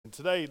And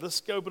today,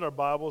 let's open our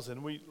Bibles,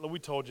 and we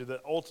told you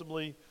that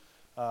ultimately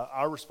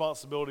our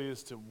responsibility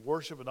is to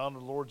worship and honor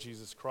the Lord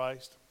Jesus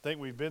Christ. I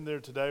think we've been there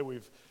today.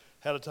 We've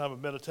had a time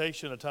of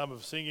meditation, a time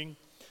of singing.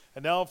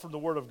 And now from the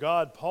Word of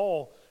God,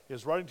 Paul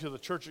is writing to the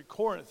church at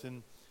Corinth,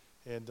 and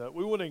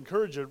we want to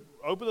encourage you,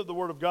 open up the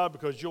Word of God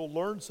because you'll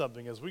learn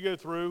something. As we go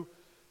through,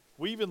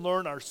 we even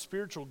learn our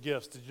spiritual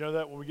gifts. Did you know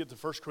that when we get to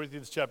 1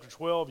 Corinthians chapter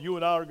 12, you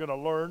and I are going to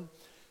learn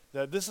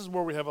that this is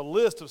where we have a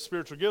list of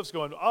spiritual gifts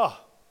going,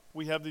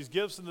 we have these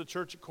gifts in the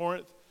church at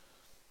Corinth,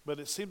 but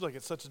it seems like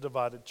it's such a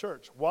divided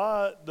church.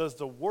 Why does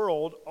the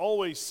world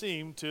always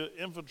seem to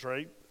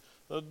infiltrate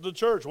the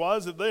church? Why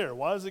is it there?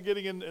 Why is it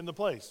getting in the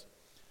place?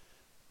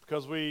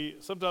 Because we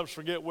sometimes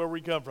forget where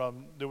we come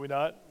from, do we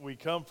not? We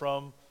come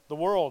from the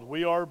world.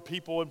 We are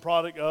people and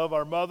product of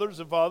our mothers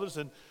and fathers,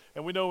 and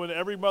we know when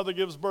every mother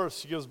gives birth,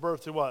 she gives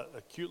birth to what? A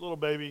cute little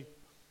baby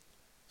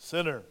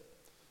sinner.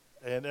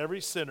 And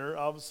every sinner,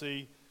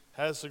 obviously,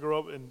 has to grow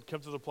up and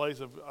come to the place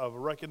of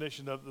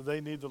recognition that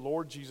they need the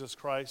Lord Jesus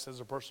Christ as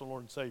their personal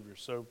Lord and Savior.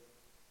 So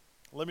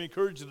let me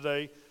encourage you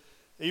today,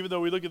 even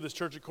though we look at this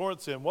church at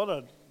Corinth and what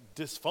a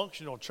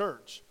dysfunctional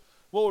church,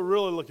 what we're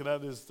really looking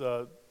at is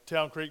the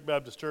Town Creek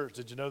Baptist Church.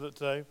 Did you know that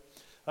today?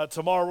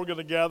 Tomorrow we're going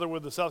to gather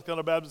with the South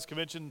Carolina Baptist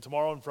Convention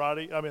tomorrow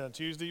and on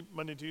Tuesday,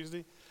 Monday and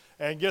Tuesday.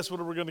 And guess what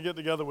we're going to get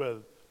together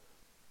with?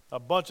 A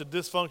bunch of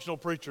dysfunctional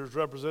preachers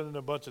representing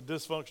a bunch of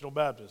dysfunctional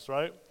Baptists,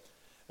 right?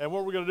 And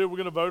what we're going to do, we're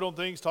going to vote on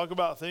things, talk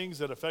about things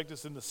that affect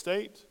us in the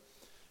state.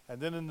 And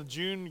then in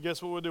June,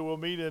 guess what we'll do? We'll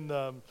meet in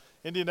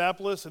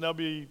Indianapolis, and there'll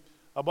be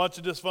a bunch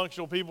of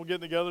dysfunctional people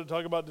getting together to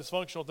talk about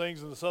dysfunctional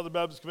things in the Southern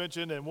Baptist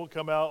Convention, and we'll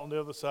come out on the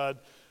other side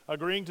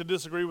agreeing to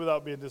disagree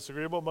without being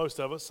disagreeable. Most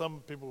of us.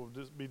 Some people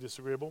will be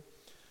disagreeable.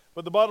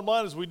 But the bottom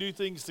line is we do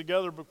things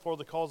together for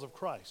the cause of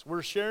Christ.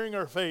 We're sharing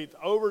our faith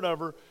over and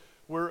over.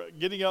 We're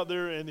getting out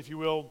there and, if you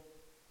will,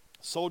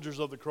 soldiers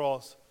of the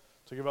cross,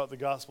 to give out the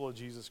gospel of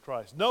Jesus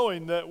Christ,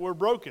 knowing that we're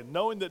broken,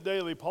 knowing that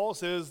daily, Paul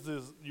says,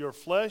 your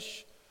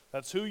flesh,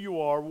 that's who you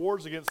are,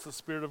 wars against the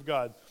Spirit of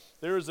God.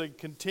 There is a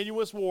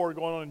continuous war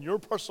going on in your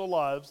personal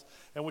lives,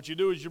 and what you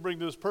do is you bring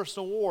those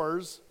personal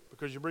wars,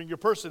 because you bring your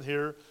person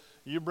here,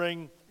 you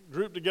bring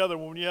group together.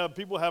 When you have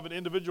people having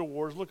individual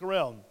wars, look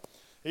around.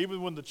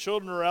 Even when the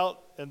children are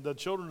out, and the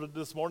children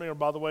this morning are,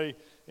 by the way,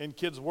 in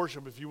kids'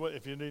 worship, if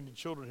you need any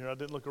children here, I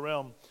didn't look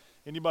around.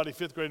 Anybody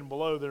 5th grade and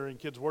below, they're in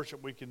kids'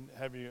 worship, we can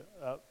have you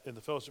out in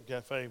the Fellowship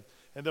Cafe,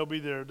 and they'll be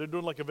there. They're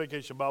doing like a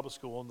vacation Bible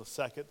school on the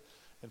 2nd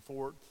and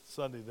 4th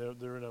Sunday.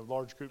 They're in a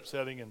large group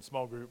setting and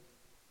small group.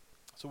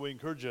 So we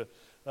encourage you,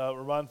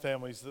 remind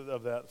families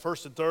of that.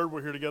 1st and 3rd,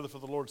 we're here together for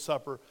the Lord's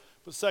Supper,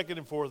 but 2nd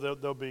and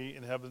 4th, they'll be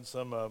in having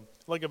some,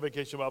 like a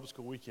vacation Bible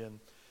school weekend,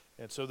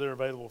 and so they're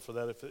available for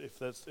that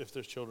if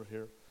there's children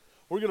here.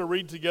 We're going to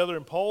read together,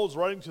 and Paul's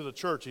writing to the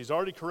church. He's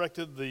already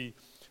corrected the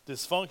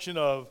dysfunction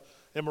of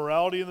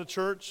immorality in the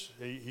church.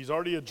 He's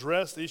already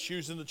addressed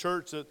issues in the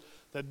church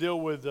that deal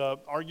with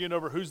arguing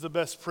over who's the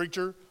best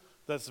preacher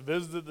that's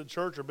visited the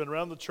church or been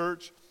around the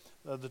church.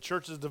 The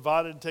church is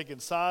divided and taking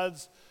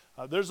sides.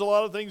 There's a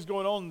lot of things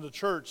going on in the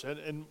church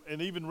and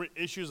even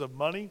issues of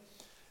money.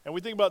 And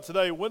we think about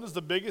today, when is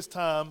the biggest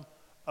time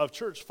of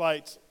church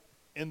fights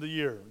in the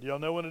year? Do y'all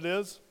know when it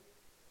is?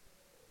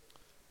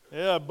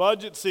 Yeah,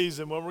 budget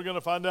season, when we're going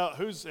to find out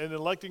who's and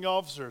electing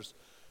officers.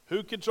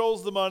 Who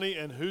controls the money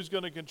and who's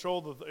going to control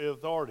the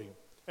authority?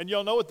 And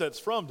y'all know what that's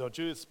from, don't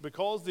you? It's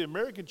because the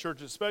American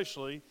church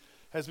especially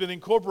has been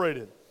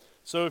incorporated.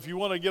 So if you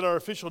want to get our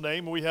official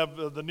name, we have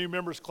the new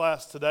members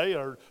class today,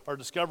 our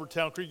Discover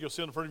Town Creek, you'll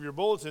see on the front of your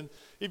bulletin.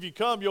 If you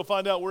come, you'll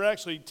find out we're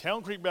actually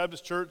Town Creek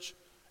Baptist Church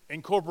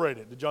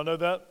Incorporated. Did y'all know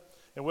that?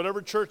 And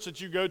whatever church that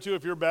you go to,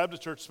 if you're a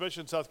Baptist church,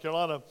 especially in South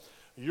Carolina,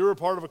 you're a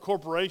part of a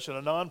corporation,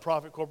 a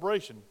nonprofit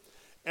corporation.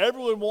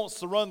 Everyone wants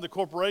to run the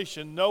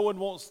corporation. No one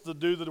wants to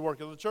do the work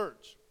of the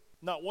church.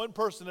 Not one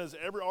person has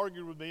ever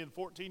argued with me in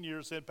 14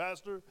 years saying,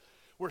 Pastor,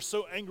 we're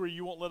so angry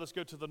you won't let us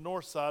go to the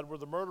north side where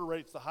the murder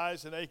rate's the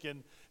highest in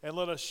Aiken and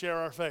let us share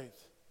our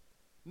faith.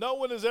 No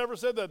one has ever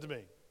said that to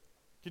me.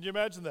 Can you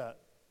imagine that?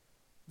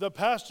 The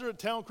pastor at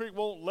Town Creek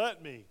won't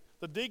let me.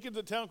 The deacons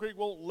at Town Creek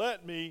won't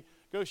let me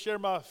go share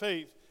my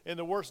faith in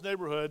the worst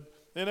neighborhood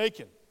in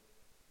Aiken.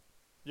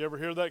 You ever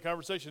hear that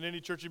conversation in any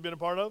church you've been a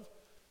part of?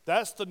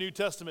 That's the New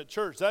Testament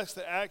church. That's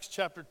the Acts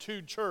chapter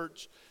 2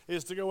 church,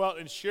 is to go out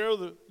and share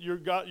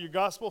your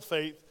gospel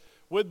faith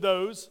with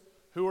those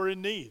who are in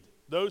need,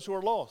 those who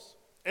are lost.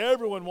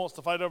 Everyone wants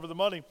to fight over the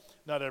money.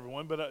 Not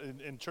everyone, but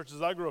in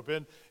churches I grew up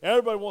in,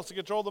 everybody wants to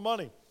control the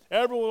money.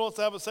 Everyone wants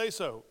to have a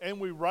say-so. And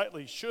we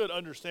rightly should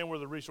understand where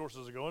the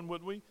resources are going,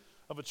 wouldn't we,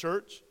 of a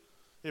church?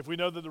 If we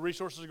know that the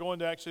resources are going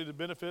to actually to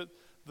benefit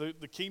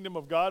the kingdom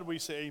of God, we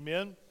say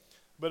amen.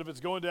 But if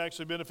it's going to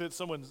actually benefit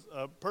someone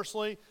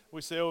personally,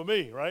 we say, oh,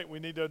 me, right? We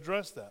need to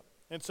address that.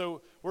 And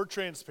so we're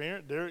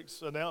transparent.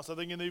 Derek's announced, I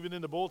think, even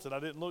in the bulletin,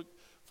 I didn't look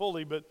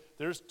fully, but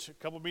there's a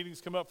couple of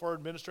meetings come up for our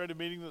administrative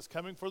meeting that's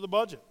coming for the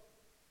budget.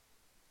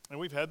 And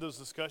we've had those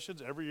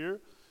discussions every year,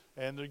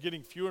 and they're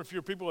getting fewer and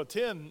fewer people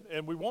attend,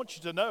 and we want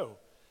you to know.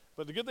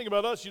 But the good thing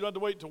about us, you don't have to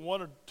wait till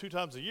 1 or 2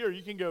 times a year.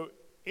 You can go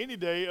any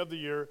day of the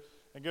year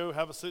and go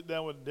have a sit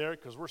down with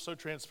Derek, because we're so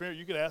transparent.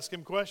 You can ask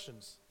him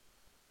questions.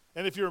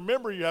 And if you're a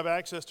member, you have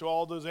access to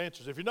all those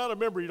answers. If you're not a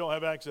member, you don't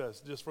have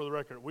access, just for the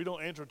record. We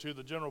don't answer to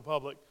the general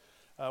public.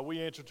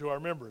 We answer to our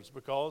members,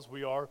 because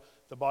we are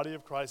the body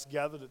of Christ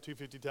gathered at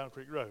 250 Town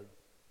Creek Road.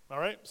 All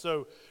right?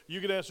 So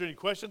you can answer any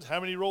questions. How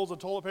many rolls of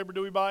toilet paper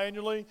do we buy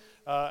annually?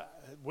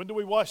 When do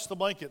we wash the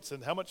blankets?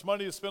 And how much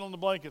money is spent on the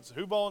blankets?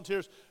 Who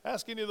volunteers?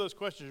 Ask any of those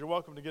questions. You're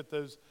welcome to get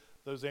those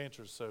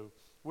answers. So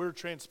we're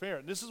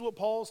transparent. This is what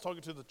Paul's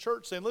talking to the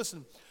church, saying,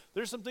 listen,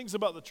 there's some things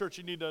about the church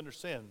you need to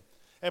understand.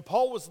 And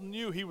Paul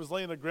knew he was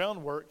laying the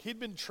groundwork. He'd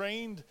been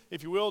trained,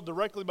 if you will,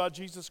 directly by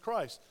Jesus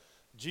Christ.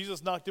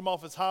 Jesus knocked him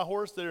off his high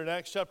horse there in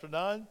Acts chapter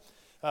 9.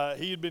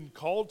 He had been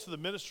called to the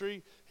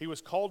ministry. He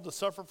was called to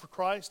suffer for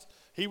Christ.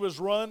 He was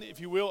run, if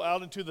you will,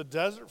 out into the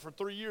desert for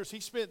 3 years. He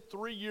spent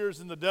 3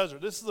 years in the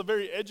desert. This is a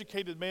very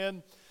educated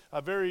man,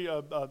 a very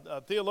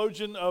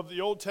theologian of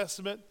the Old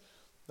Testament,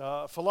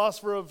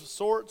 philosopher of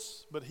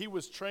sorts, but he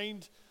was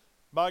trained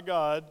by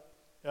God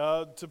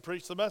to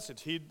preach the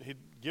message. He'd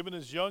given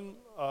his young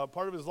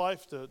part of his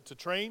life to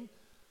train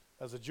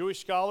as a Jewish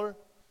scholar,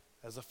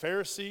 as a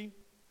Pharisee,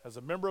 as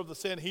a member of the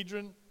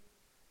Sanhedrin.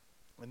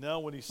 And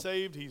now when he's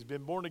saved, he's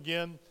been born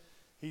again,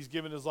 he's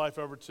given his life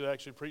over to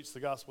actually preach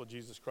the gospel of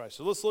Jesus Christ.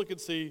 So let's look and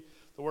see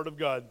the word of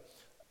God.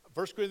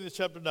 1 Corinthians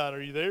chapter 9,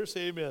 are you there?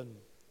 Say amen.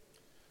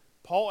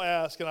 Paul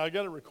asked, and I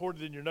got it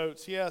recorded in your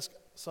notes, he asked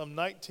some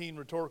 19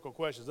 rhetorical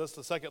questions. That's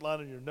the second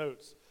line in your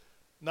notes.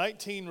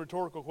 19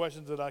 rhetorical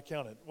questions that I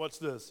counted. What's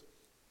this?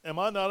 Am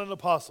I not an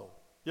apostle?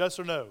 Yes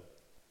or no?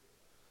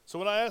 So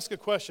when I ask a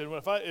question,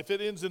 if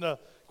it ends in a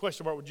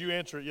question mark, would you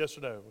answer it yes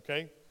or no?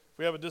 Okay? If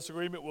we have a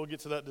disagreement, we'll get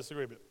to that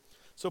disagreement.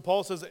 So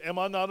Paul says, am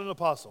I not an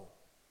apostle?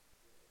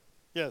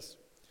 Yes.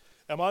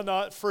 Am I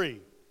not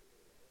free?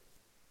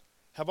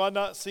 Have I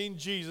not seen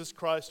Jesus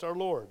Christ our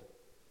Lord?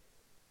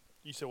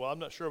 You say, well, I'm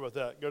not sure about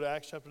that. Go to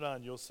Acts chapter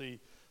 9. You'll see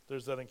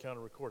there's that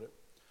encounter recorded.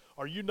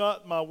 Are you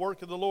not my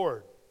work of the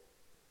Lord?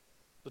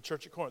 The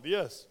church at Corinth.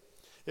 Yes.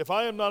 If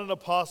I am not an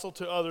apostle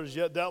to others,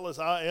 yet doubtless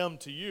I am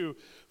to you,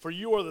 for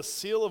you are the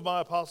seal of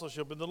my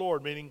apostleship in the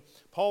Lord. Meaning,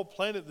 Paul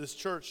planted this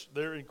church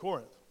there in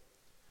Corinth.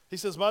 He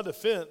says, my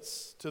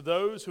defense to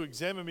those who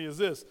examine me is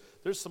this.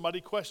 There's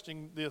somebody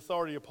questioning the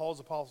authority of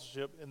Paul's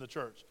apostleship in the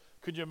church.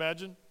 Could you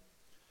imagine?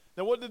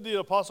 Now, what did the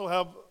apostle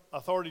have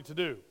authority to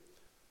do?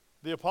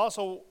 The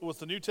apostle was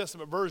the New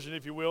Testament version,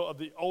 if you will, of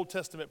the Old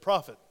Testament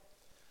prophet.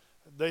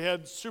 They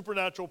had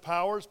supernatural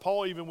powers.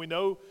 Paul, even we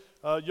know,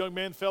 a young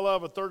man fell out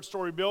of a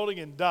third-story building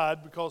and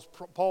died because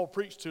Paul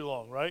preached too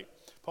long, right?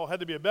 Paul had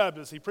to be a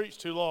Baptist. He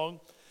preached too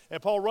long.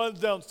 And Paul runs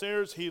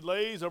downstairs. He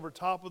lays over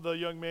top of the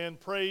young man,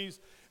 prays,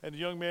 and the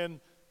young man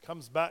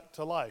comes back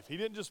to life. He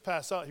didn't just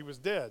pass out. He was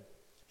dead.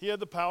 He had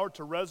the power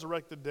to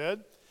resurrect the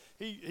dead.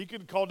 He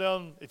could call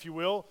down, if you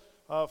will,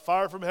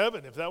 fire from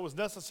heaven if that was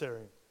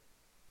necessary.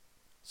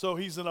 So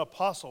he's an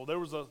apostle. There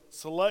was a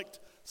select,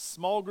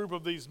 small group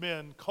of these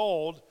men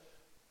called,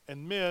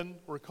 and men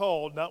were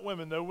called, not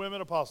women, no women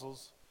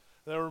apostles.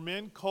 There were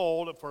men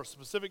called for a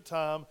specific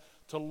time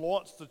to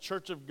launch the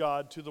church of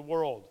God to the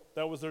world.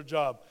 That was their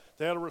job.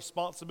 They had a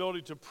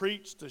responsibility to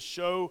preach, to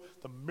show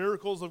the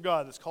miracles of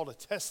God. It's called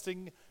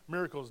attesting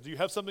miracles. Do you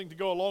have something to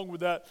go along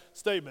with that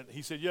statement?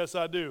 He said, yes,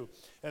 I do.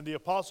 And the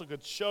apostle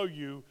could show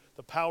you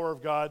the power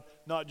of God,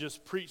 not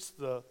just preach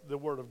the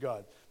word of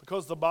God.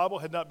 Because the Bible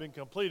had not been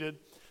completed,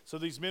 so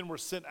these men were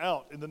sent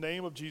out in the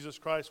name of Jesus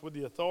Christ with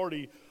the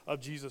authority of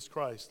Jesus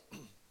Christ.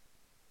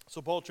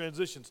 So Paul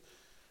transitions.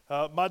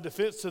 My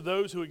defense to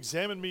those who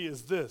examine me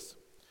is this.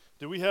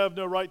 Do we have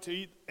no right to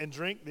eat and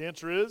drink? The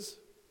answer is,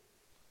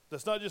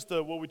 that's not just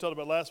what we talked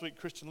about last week,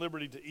 Christian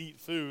liberty to eat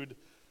food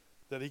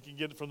that he can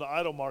get from the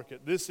idol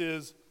market. This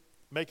is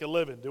make a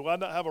living. Do I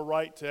not have a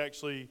right to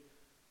actually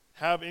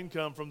have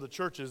income from the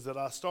churches that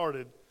I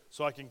started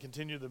so I can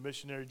continue the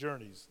missionary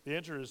journeys? The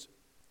answer is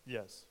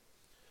yes.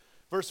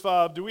 Verse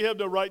 5, do we have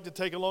no right to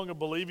take along a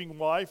believing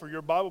wife? Or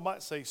your Bible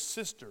might say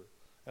sister.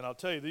 And I'll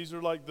tell you, these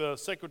are like the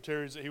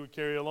secretaries that he would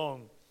carry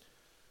along.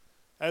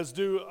 As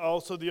do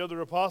also the other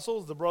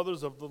apostles, the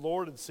brothers of the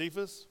Lord and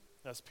Cephas,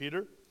 that's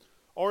Peter.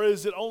 Or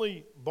is it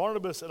only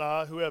Barnabas and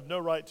I who have no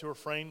right to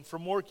refrain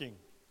from working?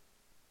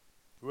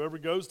 Whoever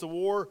goes to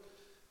war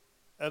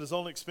at his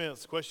own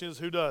expense. The question is,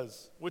 who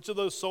does? Which of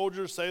those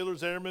soldiers,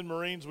 sailors, airmen,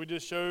 Marines we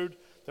just showed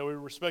that we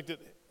respected,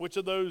 which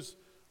of those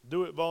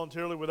do it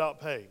voluntarily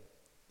without pay?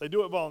 They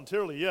do it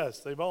voluntarily,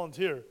 yes, they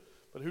volunteer,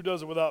 but who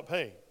does it without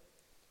pay?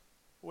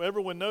 Well,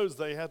 everyone knows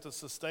they have to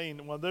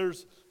sustain. When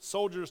there's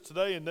soldiers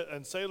today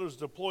and sailors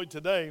deployed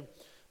today,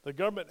 the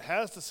government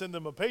has to send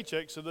them a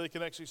paycheck so they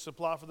can actually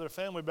supply for their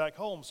family back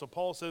home. So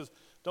Paul says,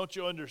 don't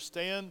you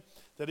understand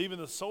that even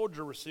the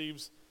soldier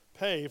receives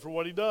pay for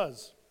what he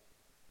does?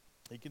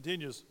 He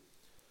continues,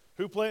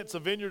 who plants a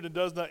vineyard and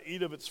does not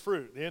eat of its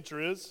fruit? The answer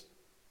is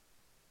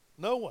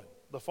no one.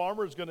 The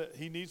farmer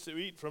he needs to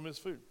eat from his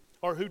food.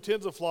 Or who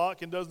tends a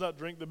flock and does not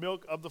drink the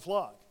milk of the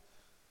flock?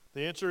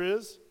 The answer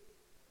is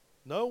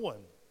no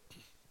one.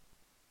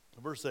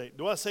 Verse 8,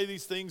 do I say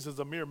these things as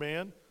a mere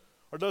man?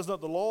 Or does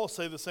not the law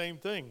say the same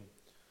thing?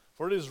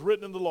 For it is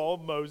written in the law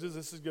of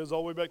Moses, goes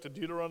all the way back to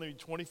Deuteronomy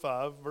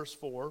 25, verse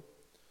 4,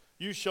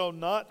 you shall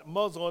not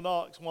muzzle an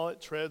ox while it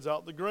treads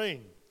out the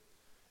grain.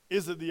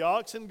 Is it the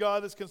oxen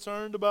God is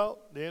concerned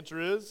about? The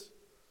answer is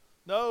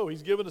no.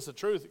 He's given us the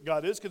truth.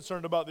 God is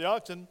concerned about the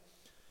oxen.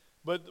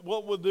 But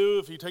what we'll do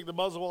if you take the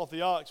muzzle off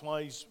the ox while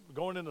he's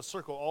going in a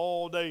circle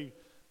all day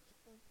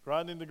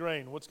grinding the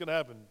grain, what's going to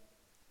happen?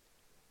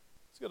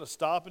 He's going to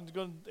stop and he's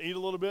going to eat a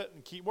little bit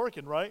and keep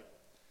working, right?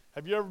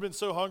 Have you ever been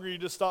so hungry you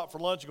just stop for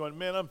lunch and going,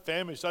 man, I'm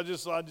famished. I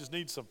just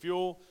need some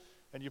fuel.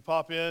 And you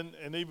pop in,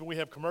 and even we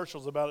have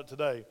commercials about it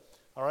today.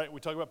 All right, we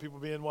talk about people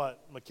being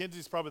what?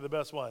 Mackenzie's probably the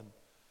best one.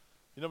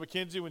 You know,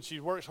 Mackenzie, when she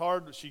works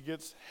hard, she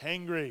gets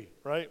hangry,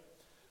 right?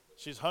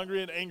 She's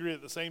hungry and angry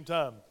at the same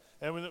time.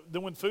 And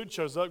then when food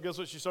shows up, guess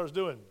what she starts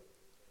doing?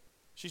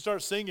 She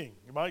starts singing.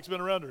 Mike's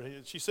been around her.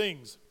 She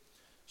sings.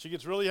 She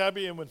gets really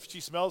happy, and when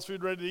she smells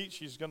food ready to eat,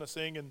 she's going to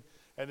sing, and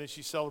then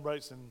she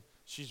celebrates, and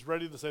she's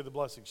ready to say the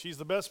blessing. She's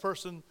the best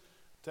person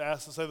to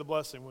ask to say the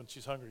blessing when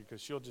she's hungry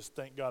because she'll just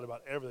thank God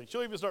about everything.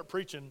 She'll even start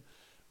preaching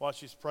while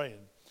she's praying,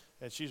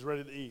 and she's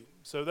ready to eat.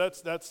 So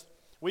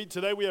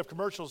today we have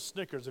commercials,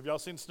 Snickers. Have y'all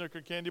seen Snicker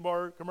candy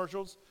bar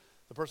commercials?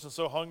 The person's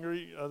so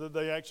hungry that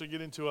they actually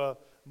get into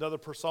another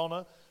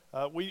persona.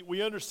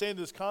 We understand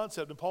this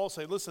concept, and Paul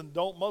said, listen,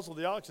 don't muzzle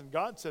the oxen.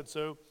 God said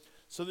so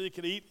that it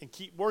could eat and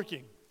keep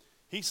working.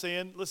 He's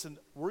saying, listen,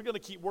 we're going to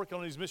keep working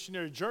on these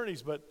missionary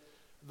journeys, but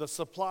the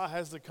supply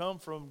has to come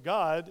from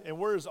God, and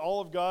where is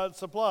all of God's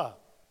supply?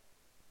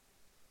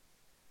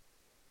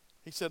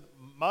 He said,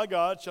 my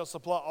God shall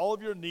supply all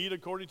of your need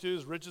according to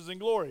his riches and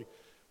glory.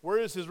 Where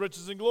is his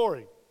riches and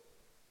glory?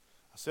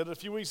 I said it a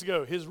few weeks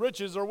ago. His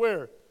riches are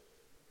where?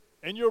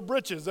 In your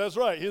britches. That's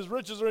right. His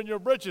riches are in your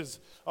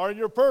britches, are in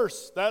your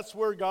purse. That's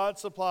where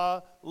God's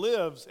supply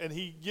lives, and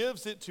he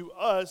gives it to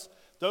us,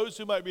 those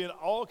who might be in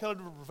all kinds of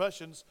different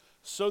professions,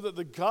 so that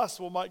the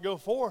gospel might go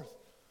forth.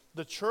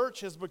 The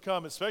church has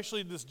become,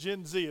 especially this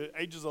Gen Z,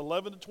 ages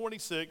 11 to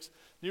 26,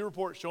 new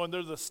report showing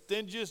they're the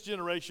stingiest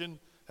generation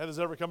that has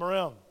ever come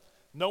around.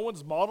 No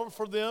one's modeled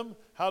for them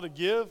how to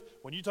give.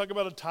 When you talk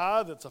about a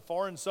tithe, it's a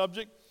foreign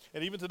subject.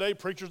 And even today,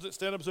 preachers that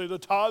stand up and say, the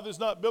tithe is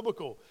not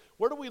biblical.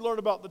 Where do we learn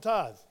about the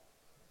tithe?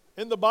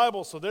 In the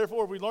Bible. So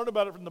therefore, if we learn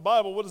about it from the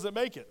Bible, what does it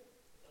make it?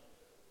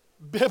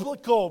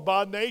 Biblical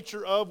by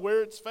nature of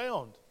where it's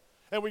found.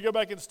 And we go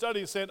back and study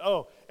and saying,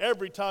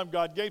 every time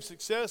God gave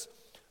success,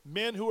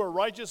 men who are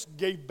righteous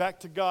gave back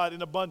to God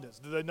in abundance.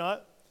 Did they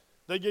not?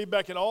 They gave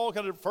back in all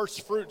kinds of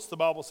first fruits, the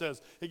Bible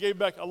says. He gave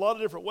back a lot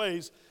of different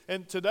ways.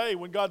 And today,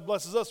 when God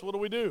blesses us, what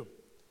do?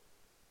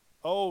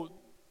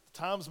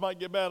 Times might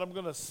get bad. I'm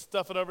going to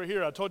stuff it over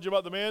here. I told you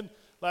about the man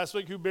last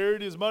week who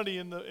buried his money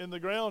in the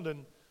ground,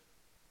 and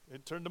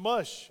it turned to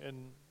mush.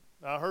 And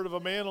I heard of a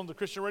man on the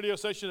Christian radio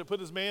station that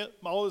put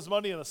all his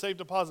money in a safe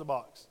deposit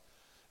box.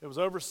 It was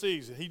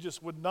overseas, and he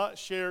just would not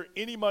share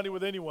any money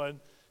with anyone,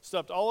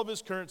 stuffed all of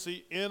his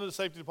currency in a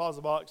safety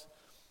deposit box.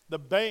 The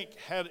bank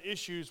had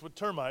issues with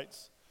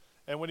termites,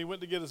 and when he went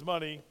to get his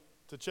money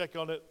to check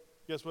on it,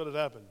 guess what had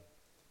happened?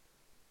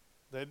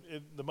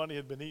 The money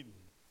had been eaten.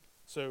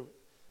 So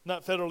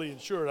not federally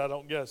insured, I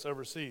don't guess,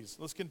 overseas.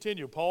 Let's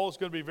continue. Paul is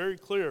going to be very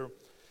clear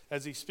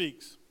as he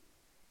speaks.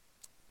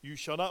 You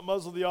shall not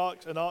muzzle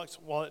an ox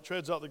while it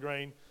treads out the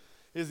grain.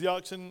 Is the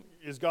oxen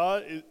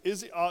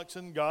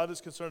God is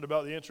concerned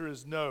about? The answer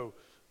is no.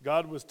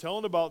 God was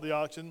telling about the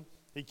oxen.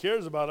 He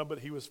cares about them, but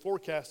he was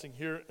forecasting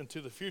here into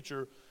the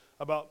future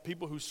about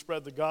people who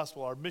spread the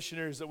gospel, our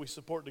missionaries that we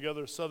support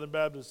together as Southern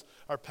Baptists,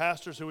 our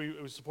pastors who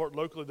we support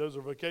locally, those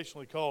are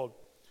vocationally called.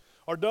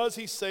 Or does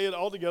he say it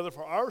altogether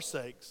for our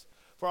sakes?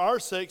 For our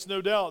sakes,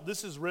 no doubt,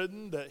 this is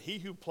written that he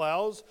who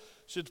plows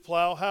should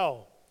plow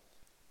how?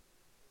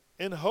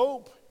 In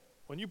hope.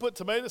 When you put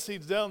tomato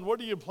seeds down, what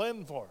are you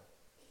planting for?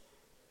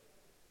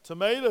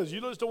 Tomatoes.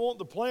 You just don't want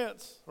the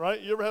plants, right?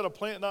 You ever had a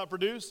plant not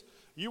produce?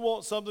 You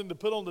want something to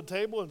put on the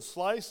table and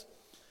slice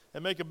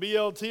and make a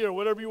BLT or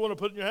whatever you want to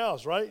put in your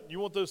house, right? You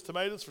want those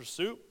tomatoes for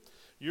soup?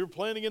 You're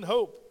planting in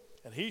hope.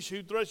 And he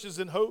who threshes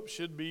in hope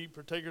should be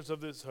partakers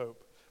of this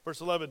hope. Verse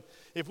 11,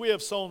 if we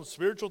have sown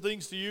spiritual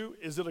things to you,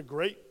 is it a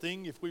great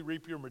thing if we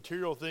reap your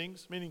material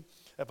things? Meaning,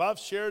 if I've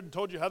shared and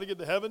told you how to get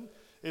to heaven,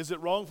 is it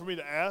wrong for me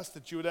to ask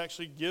that you would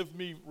actually give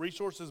me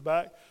resources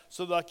back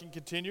so that I can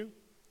continue?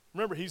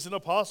 Remember, he's an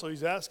apostle.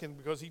 He's asking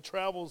because he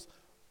travels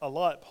a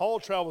lot. Paul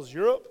travels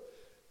Europe,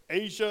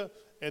 Asia,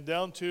 and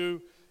down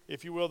to,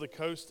 if you will, the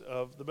coast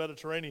of the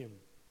Mediterranean.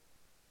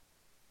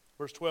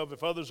 Verse 12,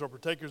 if others are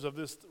partakers of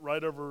this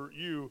right over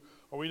you,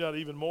 are we not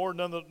even more?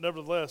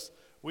 Nevertheless,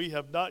 we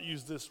have not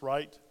used this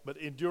right, but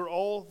endure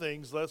all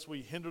things lest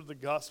we hinder the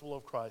gospel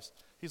of Christ.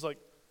 He's like,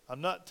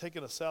 I'm not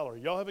taking a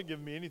salary. Y'all haven't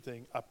given me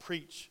anything. I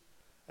preach,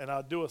 and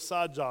I do a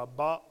side job.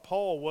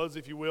 Paul was,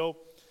 if you will,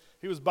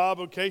 he was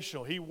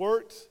bivocational. He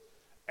worked,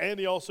 and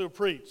he also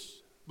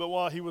preached. But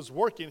while he was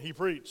working, he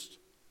preached.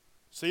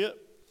 See it?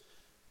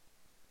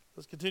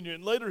 Let's continue.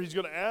 And later he's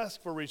going to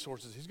ask for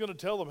resources. He's going to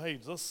tell them, hey,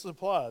 let's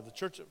supply. The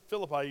church at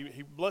Philippi,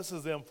 he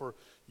blesses them for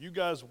you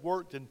guys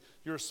worked and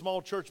you're a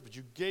small church, but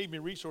you gave me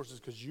resources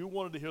because you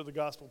wanted to hear the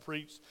gospel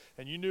preached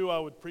and you knew I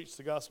would preach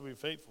the gospel and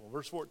be faithful.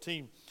 Verse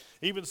 14,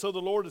 even so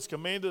the Lord has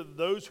commanded that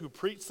those who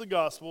preach the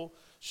gospel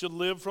should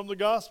live from the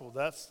gospel.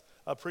 That's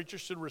a preacher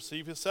should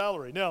receive his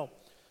salary. Now,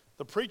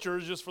 the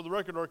preachers, just for the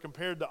record, are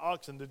compared to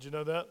oxen. Did you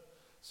know that?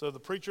 So the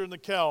preacher and the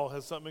cow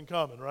has something in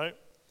common, right?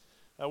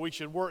 We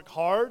should work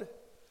hard.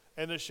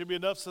 And there should be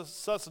enough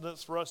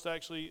sustenance for us to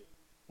actually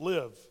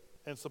live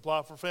and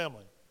supply for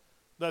family.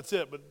 That's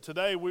it. But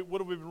today, what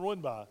have we been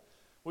ruined by?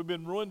 We've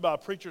been ruined by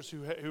preachers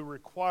who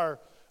require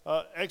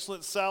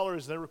excellent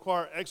salaries. And they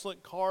require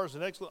excellent cars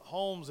and excellent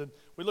homes. And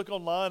we look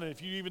online, and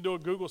if you even do a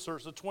Google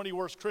search, the 20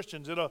 worst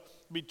Christians, it'll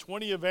be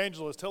 20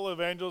 evangelists,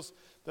 televangelists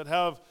that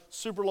have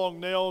super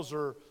long nails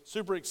or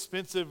super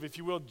expensive, if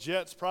you will,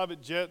 jets,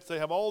 private jets. They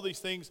have all these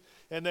things,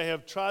 and they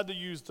have tried to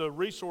use the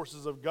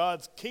resources of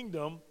God's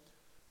kingdom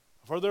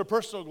for their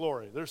personal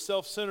glory. They're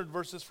self-centered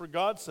versus for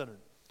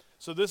God-centered.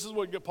 So this is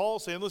what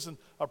Paul's saying. Listen,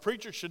 a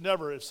preacher should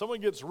never, if someone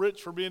gets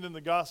rich for being in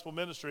the gospel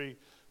ministry,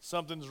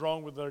 something's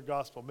wrong with their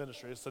gospel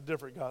ministry. It's a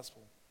different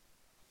gospel.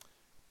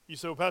 You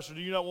say, well, Pastor,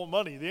 do you not want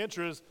money? The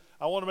answer is,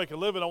 I want to make a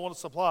living. I want to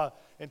supply.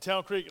 In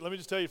Town Creek, let me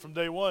just tell you from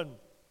day one,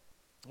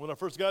 when I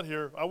first got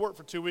here, I worked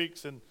for 2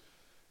 weeks, and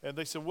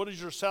they said, what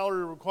is your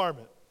salary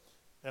requirement?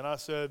 And I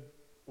said,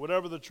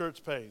 whatever the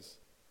church pays.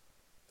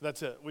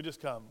 That's it. We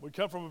just come. We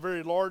come from a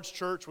very large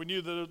church. We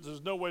knew that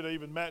there's no way to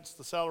even match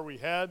the salary we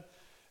had,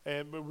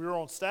 but we were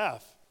on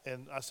staff.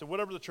 And I said,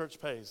 whatever the church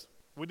pays.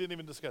 We didn't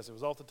even discuss it. It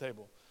was off the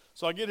table.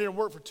 So I get here and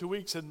work for 2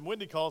 weeks, and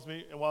Wendy calls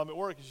me, and while I'm at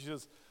work, and she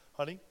says,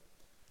 honey,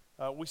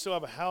 we still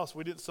have a house.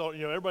 We didn't sell.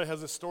 You know, everybody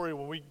has this story.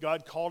 When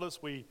God called us,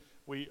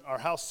 our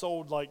house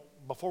sold like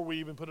before we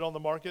even put it on the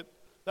market.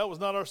 That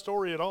was not our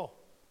story at all.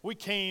 We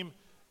came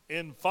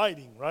in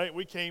fighting, right?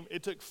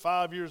 It took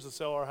 5 years to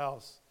sell our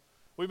house.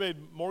 We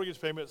made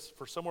mortgage payments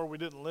for somewhere we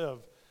didn't live.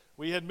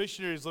 We had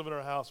missionaries live in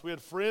our house. We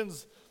had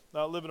friends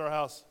live in our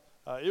house.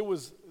 It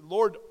was,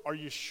 Lord, are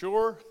you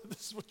sure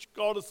this is what you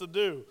called us to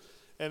do?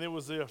 And it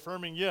was the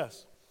affirming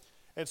yes.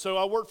 And so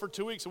I worked for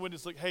 2 weeks, and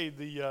Wendy's like, hey,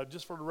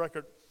 just for the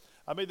record,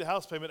 I made the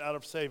house payment out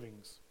of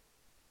savings.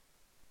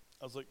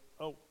 I was like,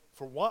 oh,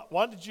 for what?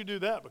 Why did you do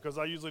that? Because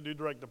I usually do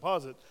direct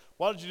deposit.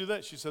 Why did you do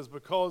that? She says,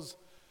 because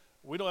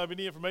we don't have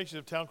any information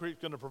if Town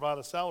Creek's going to provide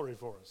a salary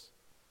for us.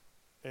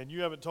 And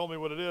you haven't told me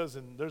what it is,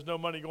 and there's no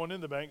money going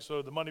in the bank,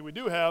 so the money we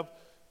do have,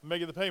 I'm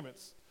making the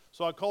payments.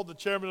 So I called the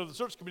chairman of the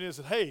search committee and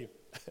said, hey,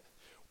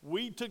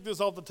 we took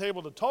this off the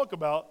table to talk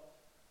about,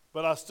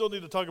 but I still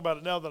need to talk about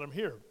it now that I'm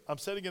here. I'm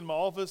sitting in my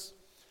office,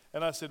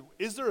 and I said,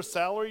 is there a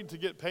salary to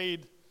get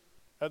paid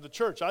at the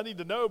church? I need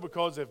to know,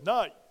 because if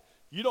not,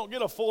 you don't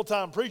get a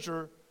full-time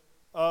preacher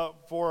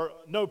for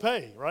no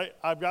pay, right?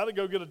 I've got to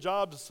go get a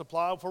job to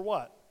supply for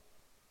what?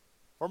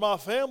 For my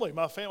family.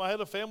 I had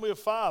a family of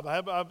 5.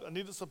 I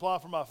need to supply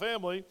for my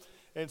family.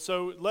 And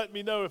so let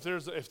me know if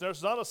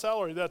there's not a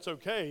salary, that's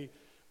okay,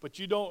 but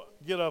you don't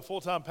get a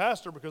full-time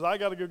pastor, because I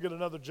got to go get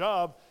another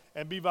job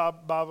and be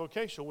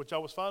bivocational, which I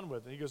was fine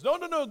with. And he goes,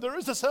 no, there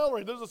is a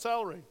salary. There's a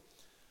salary.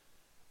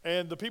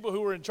 And the people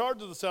who were in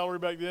charge of the salary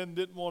back then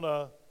didn't want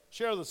to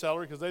share the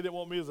salary because they didn't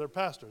want me as their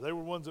pastor. They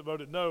were ones that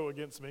voted no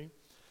against me.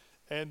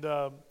 And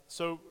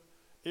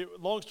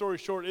long story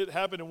short, it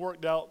happened and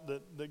worked out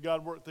that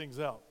God worked things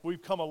out.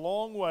 We've come a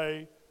long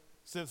way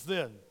since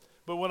then.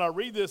 But when I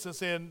read this and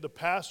saying the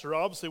pastor,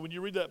 obviously when you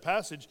read that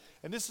passage,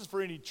 and this is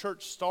for any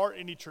church start,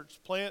 any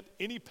church plant,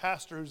 any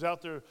pastor who's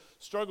out there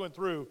struggling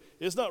through,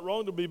 it's not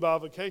wrong to be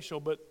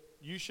bivocational, but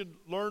you should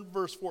learn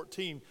verse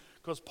 14,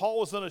 because Paul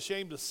was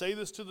unashamed to say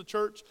this to the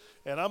church,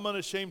 and I'm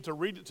unashamed to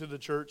read it to the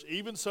church.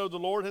 Even so, the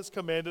Lord has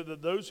commanded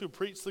that those who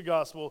preach the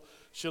gospel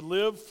should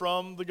live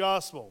from the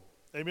gospel.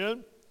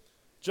 Amen?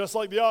 Just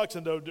like the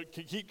oxen, though,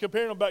 keep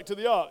comparing them back to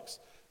the ox.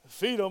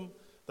 Feed them.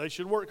 They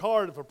should work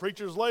hard. If a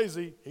preacher's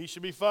lazy, he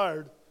should be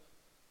fired.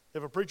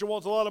 If a preacher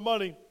wants a lot of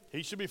money,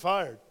 he should be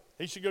fired.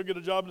 He should go get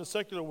a job in the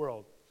secular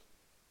world.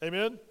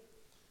 Amen?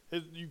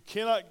 You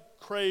cannot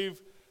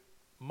crave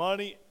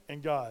money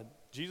and God.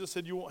 Jesus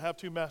said you won't have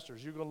 2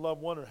 masters. You're going to love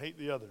one or hate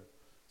the other.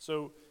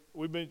 So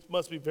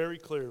must be very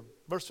clear.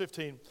 Verse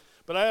 15,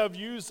 but I have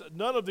used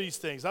none of these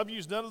things. I've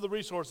used none of the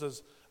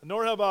resources,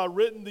 nor have I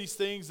written these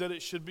things that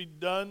it should be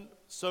done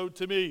so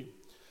to me.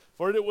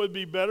 For it would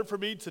be better for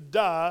me to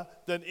die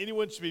than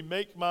anyone should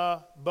make my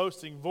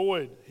boasting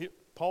void.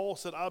 Paul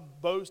said, I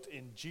boast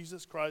in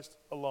Jesus Christ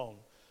alone.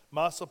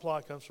 My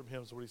supply comes from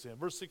him, is what he's saying.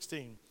 Verse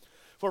 16,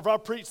 for if I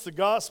preach the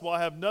gospel,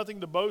 I have nothing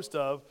to boast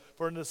of,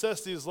 for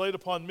necessity is laid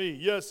upon me.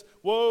 Yes,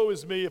 woe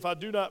is me if I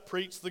do not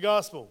preach the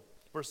gospel.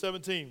 Verse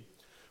 17,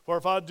 for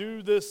if I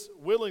do this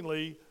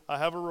willingly, I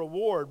have a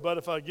reward. But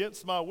if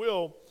against my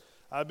will,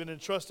 I've been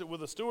entrusted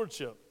with a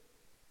stewardship.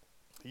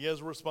 He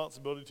has a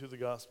responsibility to the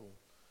gospel.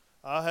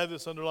 I have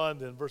this underlined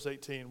then, verse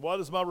 18. What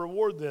is my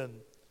reward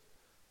then?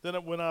 Then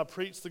when I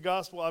preach the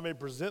gospel, I may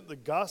present the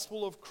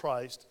gospel of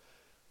Christ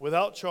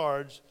without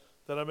charge,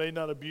 that I may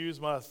not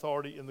abuse my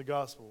authority in the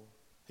gospel.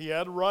 He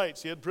had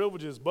rights, he had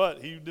privileges,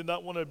 but he did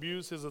not want to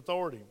abuse his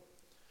authority.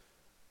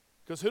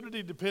 Because who did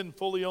he depend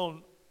fully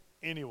on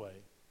anyway?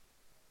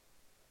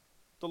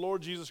 The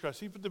Lord Jesus Christ.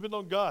 He depended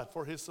on God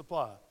for his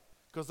supply.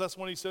 Because that's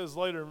when he says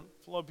later in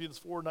Philippians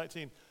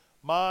 4:19,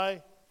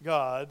 my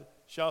God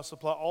shall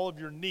supply all of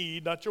your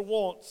need, not your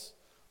wants,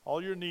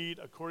 all your need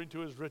according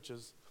to his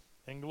riches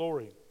and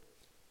glory.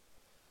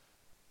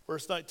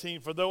 Verse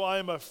 19, for though I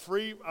am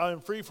free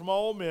from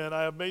all men,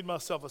 I have made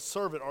myself a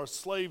servant or a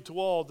slave to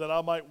all, that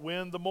I might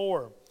win the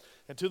more.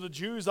 And to the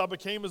Jews I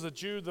became as a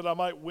Jew, that I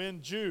might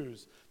win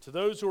Jews. To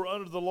those who are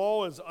under the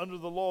law as under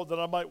the law, that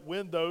I might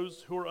win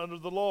those who are under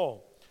the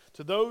law.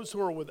 To those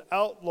who are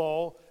without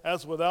law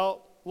as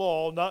without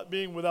law, not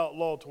being without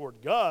law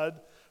toward God,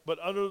 but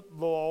under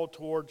the law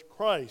toward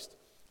Christ,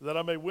 that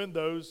I may win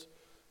those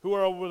who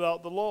are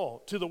without the law.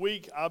 To the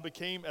weak I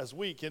became as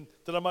weak, and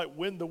that I might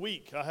win the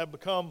weak. I have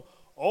become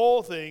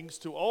all things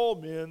to all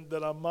men,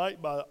 that I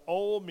might by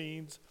all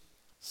means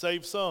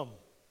save some.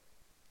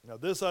 Now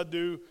this I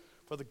do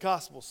for the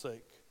gospel's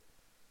sake,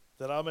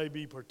 that I may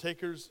be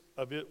partakers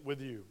of it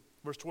with you.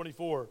 Verse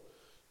 24,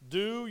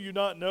 do you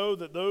not know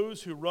that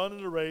those who run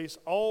in a race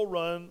all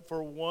run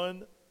for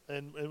one,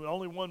 and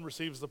only one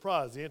receives the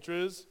prize? The answer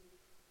is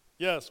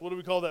yes. What do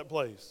we call that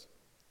place?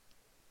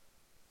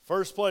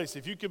 First place.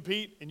 If you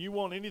compete and you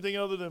want anything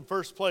other than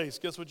first place,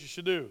 guess what you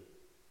should do?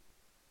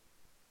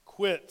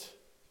 Quit.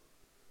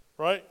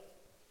 Right?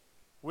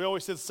 We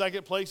always said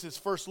second place is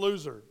first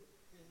loser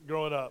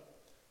growing up.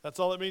 That's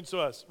all it means to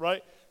us,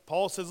 right?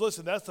 Paul says,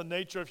 listen, that's the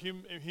nature of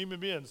human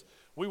beings.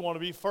 We want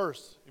to be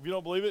first. If you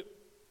don't believe it,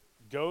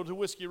 go to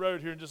Whiskey Road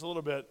here in just a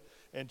little bit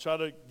and try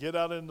to get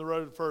out in the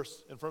road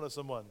first in front of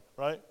someone,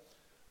 right?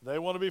 They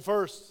want to be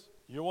first.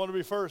 You want to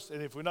be first.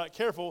 And if we're not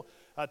careful,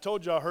 I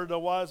told you, I heard a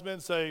wise man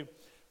say,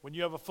 when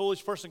you have a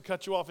foolish person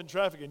cut you off in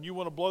traffic and you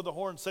want to blow the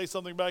horn, say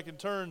something back in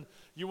turn,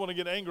 you want to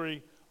get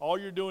angry, all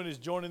you're doing is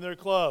joining their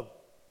club.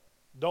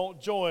 Don't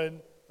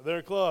join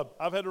their club.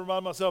 I've had to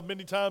remind myself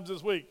many times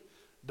this week,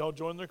 don't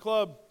join their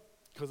club,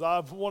 because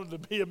I've wanted to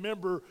be a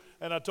member,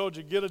 and I told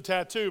you, get a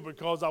tattoo,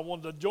 because I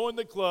wanted to join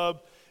the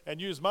club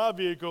and use my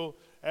vehicle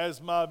as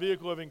my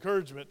vehicle of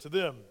encouragement to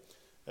them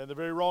in the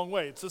very wrong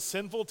way. It's a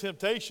sinful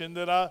temptation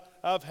that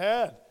I've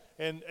had,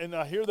 and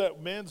I hear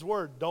that man's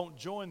word, don't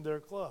join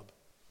their club.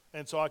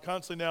 And so I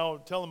constantly now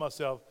telling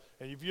myself,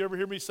 and if you ever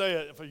hear me say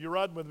it, if you're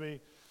riding with me,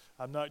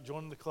 I'm not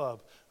joining the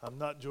club. I'm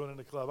not joining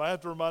the club. I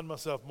have to remind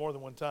myself more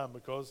than one time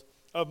because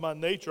of my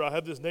nature. I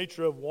have this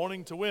nature of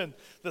wanting to win.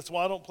 That's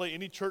why I don't play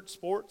any church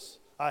sports.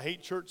 I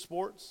hate church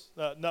sports.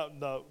 Not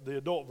the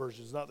adult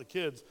versions, not the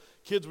kids.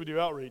 Kids, we do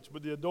outreach.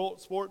 But the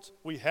adult sports,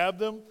 we have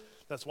them.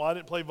 That's why I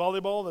didn't play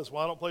volleyball. That's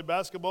why I don't play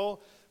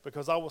basketball,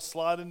 because I will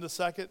slide into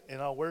second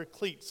and I'll wear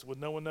cleats when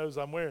no one knows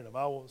I'm wearing them.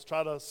 I will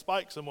try to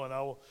spike someone.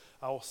 I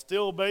will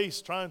steal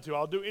base trying to.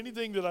 I'll do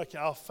anything that I can.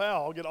 I'll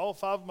foul. I'll get all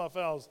 5 of my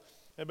fouls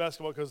in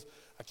basketball because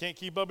I can't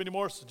keep up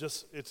anymore. So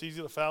it's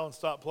easy to foul and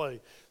stop play.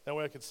 That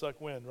way I can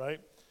suck wind, right?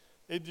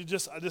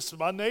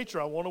 My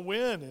nature. I want to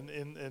win,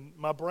 and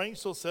my brain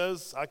still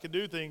says I can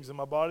do things, and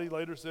my body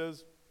later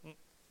says,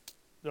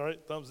 all right,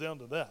 thumbs down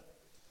to that.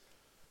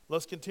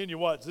 Let's continue.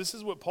 Watch. This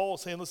is what Paul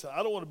is saying. Listen,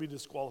 I don't want to be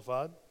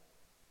disqualified,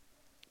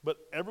 but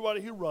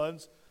everybody who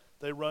runs,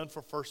 they run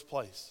for first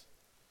place.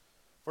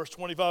 Verse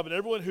 25, and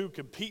everyone who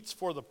competes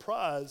for the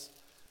prize,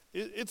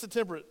 it's a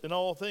temperate in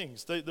all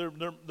things.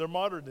 They're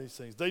modern in these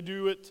things. They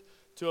do it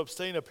to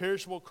obtain a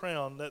perishable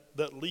crown,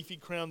 that leafy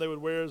crown they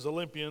would wear as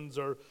Olympians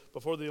or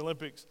before the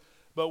Olympics.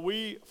 But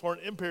we, for an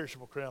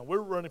imperishable crown, we're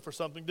running for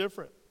something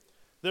different.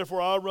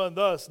 Therefore I run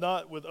thus,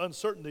 not with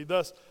uncertainty.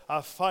 Thus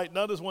I fight,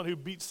 not as one who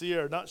beats the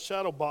air, not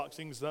shadow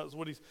boxing. That's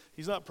what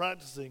he's not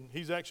practicing.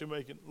 He's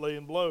actually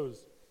laying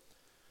blows.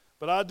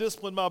 But I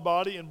discipline my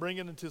body and bring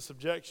it into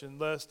subjection,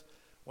 lest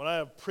when I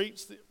have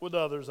preached with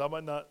others, I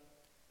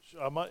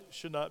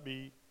should not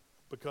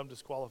become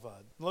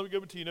disqualified. Let me go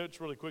to your notes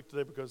really quick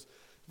today, because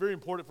it's very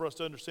important for us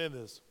to understand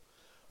this.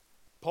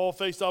 Paul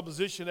faced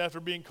opposition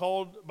after being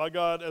called by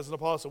God as an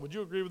apostle. Would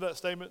you agree with that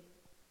statement?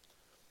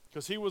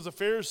 Because he was a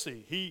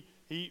Pharisee.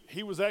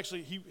 He was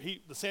actually,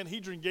 the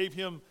Sanhedrin gave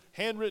him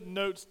handwritten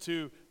notes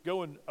to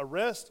go and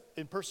arrest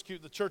and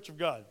persecute the church of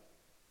God.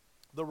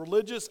 The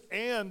religious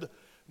and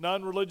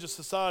non-religious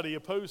society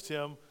opposed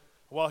him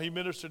while he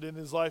ministered in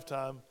his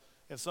lifetime,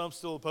 and some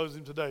still oppose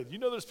him today. Do you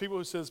know there's people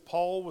who says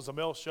Paul was a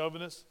male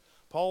chauvinist?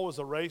 Paul was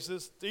a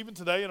racist. Even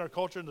today in our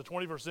culture in the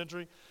 21st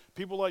century,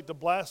 people like to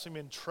blaspheme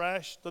and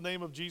trash the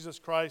name of Jesus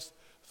Christ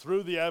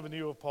through the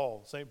avenue of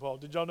Paul, St. Paul.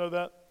 Did y'all know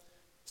that?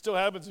 It still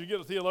happens. If you get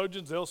to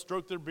theologians, they'll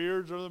stroke their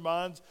beards or their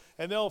minds,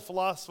 and they'll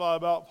philosophize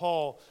about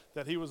Paul,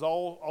 that he was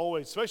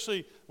always,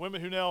 especially women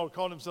who now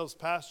call themselves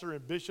pastor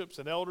and bishops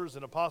and elders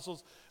and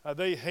apostles,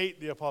 they hate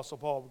the Apostle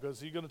Paul,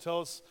 because he's going to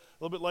tell us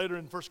a little bit later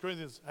in 1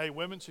 Corinthians, hey,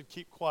 women should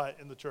keep quiet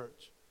in the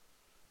church.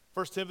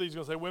 1 Timothy is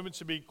going to say women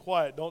should be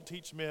quiet. Don't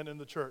teach men in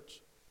the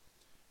church.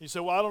 You say,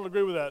 well, I don't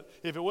agree with that.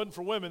 If it wasn't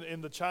for women,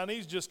 and the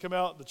Chinese just come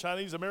out, the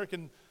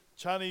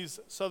Chinese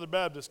Southern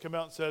Baptists come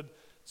out and said,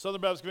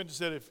 Southern Baptist Convention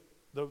said, if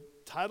the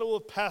title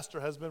of pastor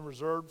has been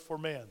reserved for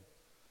man,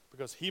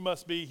 because he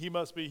must be, he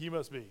must be, he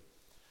must be.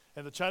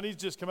 And the Chinese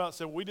just come out and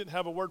said, we didn't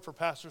have a word for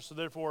pastors, so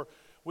therefore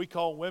we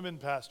call women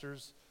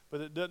pastors,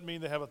 but it doesn't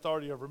mean they have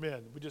authority over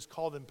men. We just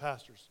call them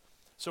pastors.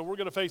 So we're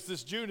going to face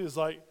this June is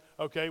like,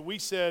 okay, we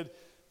said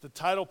the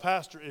title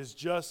pastor is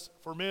just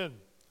for men,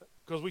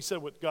 because we said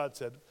what God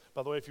said.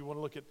 By the way, if you want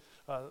to look at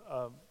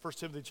 1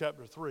 Timothy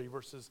chapter 3,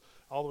 verses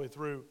all the way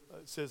through,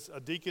 it says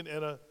a deacon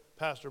and a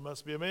pastor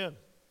must be a man.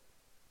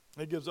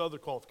 It gives other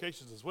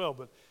qualifications as well,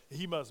 but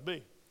he must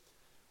be.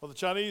 Well, the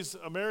Chinese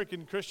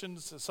American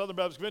Christians, Southern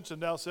Baptist Convention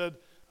now said,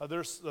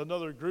 there's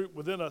another group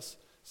within us,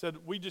 said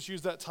we just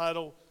use that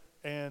title,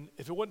 and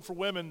if it wasn't for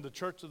women, the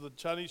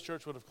Chinese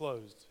church would have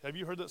closed. Have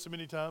you heard that so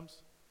many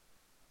times?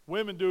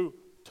 Women do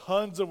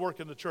tons of work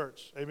in the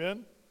church.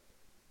 Amen?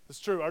 It's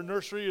true. Our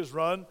nursery is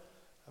run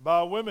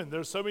by women.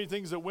 There's so many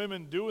things that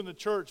women do in the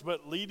church,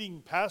 but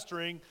leading,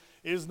 pastoring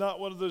is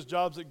not one of those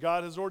jobs that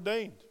God has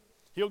ordained.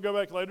 He'll go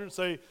back later and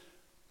say,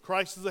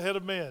 Christ is the head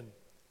of man.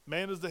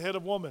 Man is the head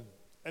of woman.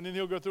 And then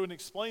he'll go through and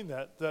explain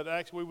that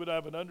actually we would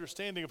have an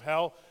understanding of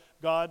how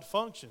God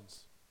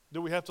functions.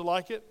 Do we have to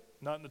like it?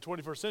 Not in the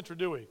 21st century,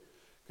 do we?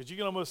 Because you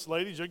can almost,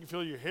 ladies, you can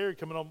feel your hair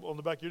coming on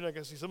the back of your neck.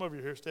 I see some of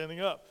your hair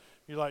standing up.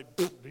 You're like,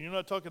 you're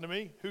not talking to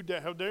me?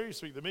 How dare you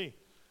speak to me?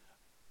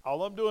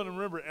 All I'm doing, and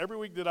remember, every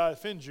week that I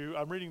offend you,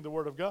 I'm reading the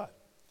Word of God.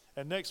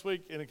 And next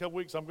week, in a couple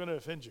weeks, I'm going to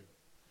offend you.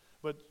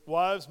 But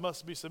wives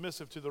must be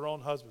submissive to their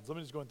own husbands. Let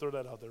me just go and throw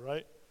that out there,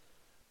 right?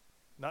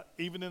 Not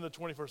even in the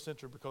 21st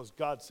century, because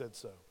God said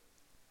so.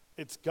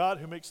 It's God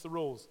who makes the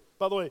rules.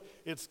 By the way,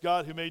 it's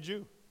God who made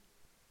you.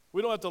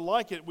 We don't have to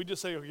like it. We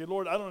just say, okay,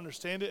 Lord, I don't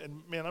understand it,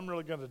 and man, I'm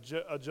really going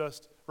to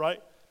adjust, right?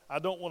 I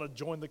don't want to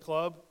join the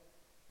club.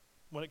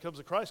 When it comes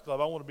to Christ Club,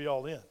 I want to be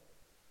all in.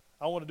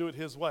 I want to do it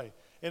His way.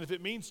 And if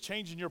it means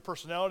changing your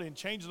personality and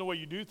changing the way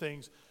you do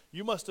things,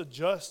 you must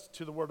adjust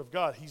to the Word of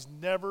God. He's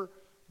never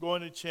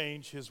going to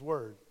change His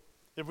Word.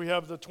 If we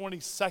have the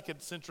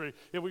 22nd century,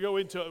 if we go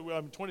into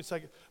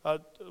 22nd,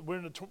 we're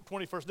in the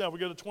 21st now, we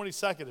go to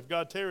 22nd, if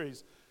God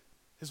tarries,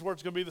 His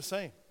Word's going to be the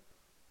same.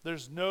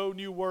 There's no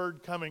new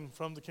word coming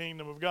from the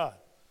kingdom of God.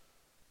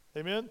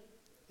 Amen?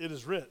 It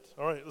is writ.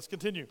 All right, let's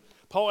continue.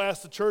 Paul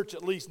asked the church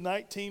at least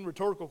 19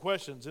 rhetorical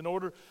questions in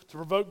order to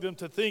provoke them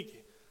to think.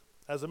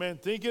 As a man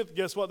thinketh,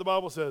 guess what the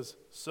Bible says?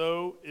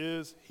 So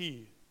is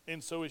he,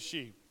 and so is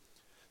she.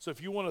 So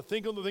if you want to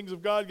think on the things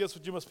of God, guess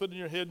what you must put in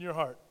your head and your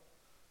heart?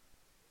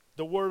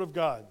 The Word of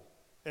God.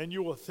 And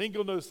you will think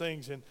on those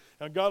things, and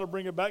God will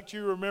bring it back to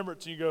your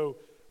remembrance, and you go,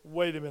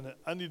 wait a minute,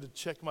 I need to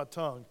check my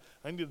tongue.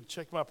 I need to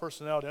check my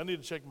personality. I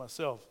need to check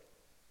myself.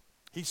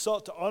 He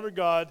sought to honor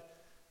God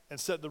and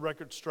set the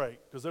record straight,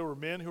 because there were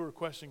men who were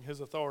questioning His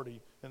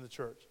authority in the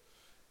church.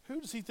 Who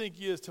does he think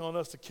he is telling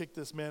us to kick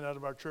this man out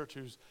of our church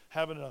who's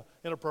having an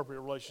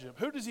inappropriate relationship?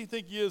 Who does he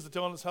think he is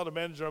telling us how to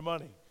manage our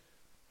money?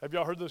 Have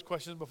y'all heard those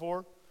questions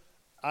before?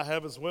 I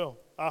have as well.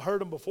 I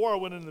heard them before I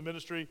went into the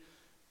ministry,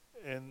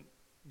 and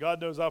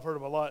God knows I've heard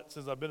them a lot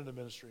since I've been in the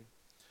ministry.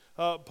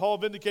 Paul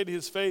vindicated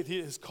his faith,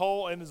 his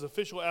call, and his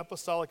official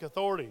apostolic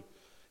authority.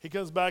 He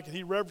comes back and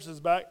he references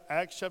back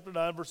Acts chapter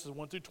 9, verses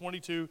 1 through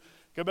 22.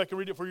 Go back and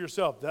read it for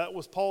yourself. That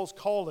was Paul's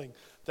calling.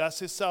 That's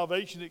his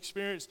salvation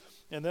experience,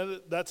 and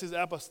that's his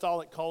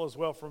apostolic call as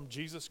well from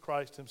Jesus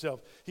Christ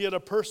Himself. He had a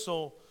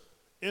personal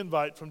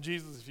invite from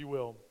Jesus, if you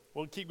will.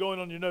 We'll keep going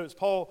on your notes.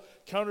 Paul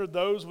countered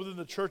those within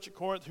the church at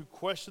Corinth who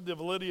questioned the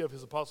validity of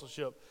his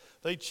apostleship.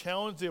 They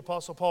challenged the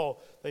Apostle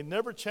Paul. They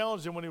never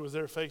challenged him when he was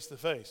there face to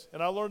face.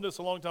 And I learned this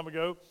a long time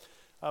ago.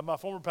 My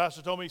former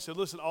pastor told me, he said,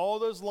 listen, all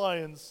the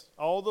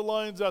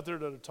lions out there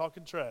that are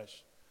talking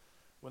trash,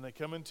 when they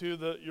come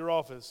into your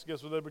office,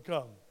 guess what they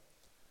become?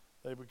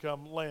 They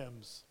become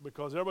lambs.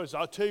 Because everybody says,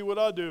 I'll tell you what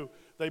I do.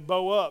 They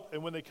bow up.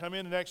 And when they come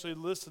in and actually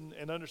listen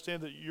and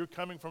understand that you're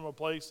coming from a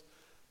place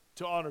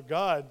to honor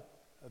God,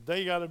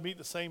 they got to meet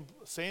the same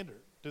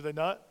standard. Do they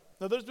not?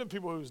 Now, there's been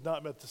people who's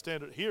not met the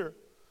standard here.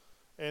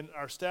 And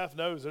our staff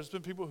knows there's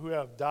been people who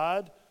have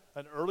died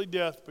an early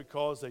death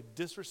because they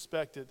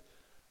disrespected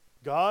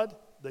God.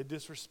 They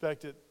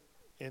disrespected,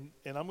 and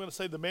I'm going to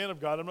say the man of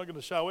God. I'm not going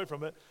to shy away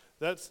from it.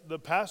 That's the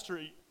pastor,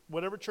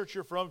 whatever church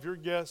you're from, if you're a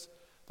guest,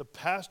 the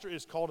pastor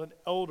is called an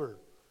elder.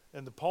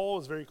 And Paul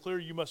is very clear,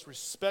 you must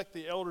respect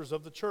the elders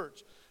of the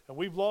church. And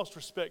we've lost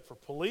respect for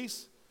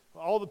police,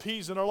 all the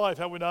P's in our life,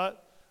 have we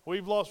not?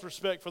 We've lost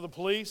respect for the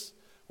police.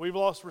 We've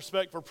lost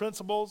respect for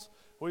principals.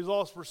 We've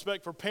lost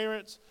respect for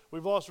parents.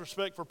 We've lost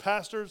respect for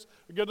pastors.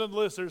 We go down the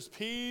list. There's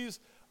P's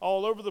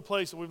all over the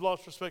place that we've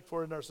lost respect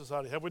for in our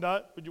society. Have we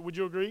not? Would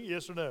you agree?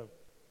 Yes or no?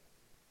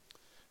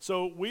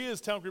 So we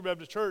as Town Creek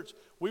Baptist Church,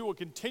 we will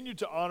continue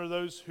to honor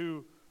those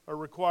who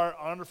require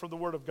honor from the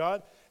Word of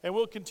God, and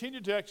we'll continue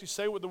to actually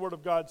say what the Word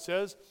of God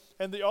says.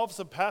 And the office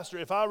of pastor,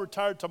 if I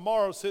retire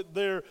tomorrow, sit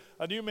there,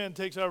 a new man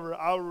takes over,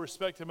 I will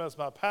respect him as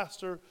my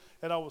pastor,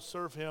 and I will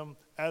serve him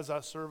as I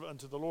serve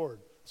unto the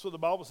Lord. That's what the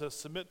Bible says,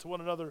 submit to one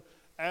another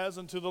as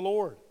unto the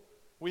Lord.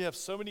 We have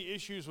so many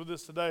issues with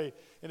this today,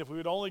 and if we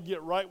would only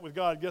get right with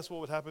God, guess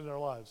what would happen in our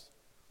lives?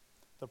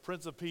 The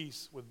Prince of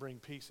Peace would bring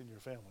peace in your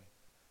family.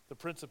 The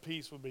Prince of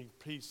Peace would bring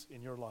peace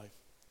in your life.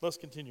 Let's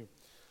continue.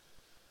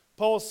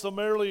 Paul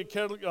summarily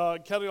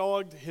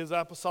cataloged his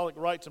apostolic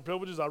rights and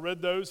privileges. I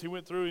read those. He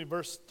went through in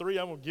verse 3,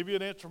 I'm going to give you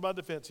an answer for my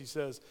defense, he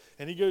says.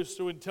 And he goes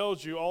through and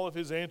tells you all of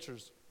his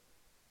answers.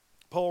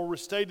 Paul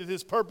restated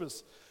his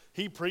purpose.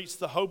 He preached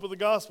the hope of the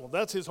gospel.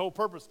 That's his whole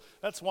purpose.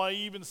 That's why he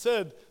even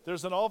said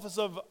there's an office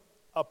of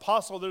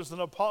apostle, there's an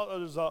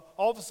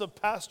office of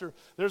pastor,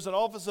 there's an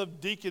office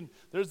of deacon.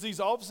 There's these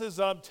offices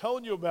that I'm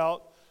telling you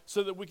about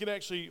so that we can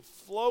actually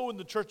flow in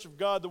the church of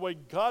God the way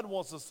God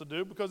wants us to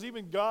do, because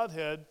even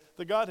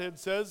the Godhead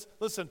says,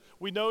 listen,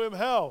 we know him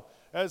how?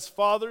 As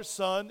Father,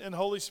 Son, and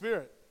Holy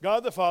Spirit.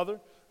 God the Father,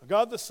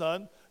 God the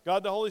Son,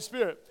 God the Holy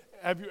Spirit.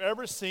 Have you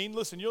ever seen,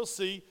 listen, you'll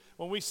see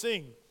when we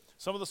sing,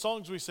 some of the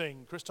songs we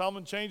sing, Chris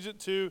Tomlin changed it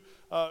to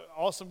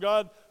Awesome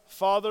God,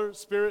 Father,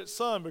 Spirit,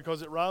 Son,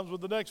 because it rhymes with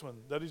the next one,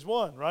 that he's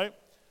one, right?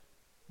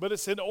 But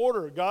it's in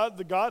order. God,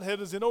 the Godhead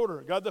is in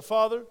order. God the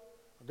Father,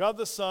 God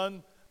the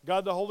Son,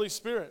 God the Holy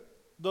Spirit.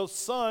 The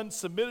Son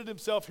submitted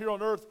himself here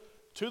on earth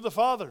to the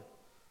Father.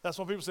 That's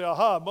when people say,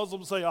 aha.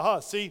 Muslims say,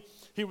 aha, see,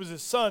 he was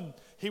his son.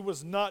 He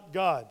was not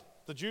God.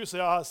 The Jews say,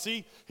 aha,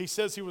 see, he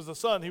says he was the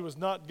Son. He was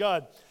not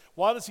God.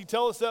 Why does he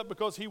tell us that?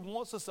 Because he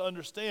wants us to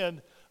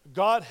understand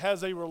God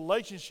has a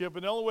relationship,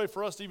 and the only way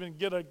for us to even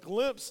get a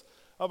glimpse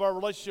of our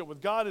relationship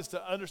with God is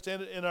to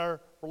understand it in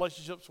our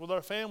relationships with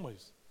our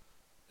families.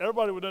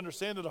 Everybody would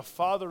understand that a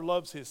father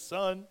loves his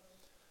son.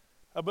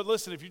 But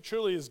listen, if you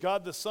truly, is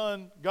God the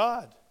Son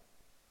God?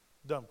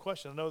 Dumb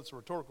question. I know it's a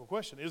rhetorical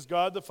question. Is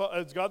God the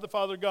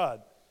Father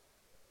God?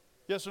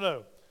 Yes or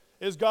no?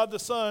 Is God the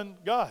Son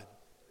God?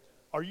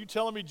 Are you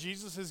telling me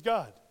Jesus is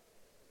God?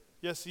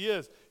 Yes, he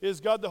is.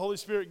 Is God the Holy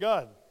Spirit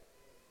God?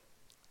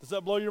 Does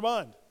that blow your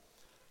mind?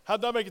 How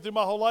did I make it through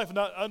my whole life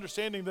not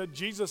understanding that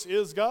Jesus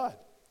is God?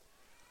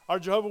 Our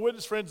Jehovah's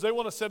Witness friends, they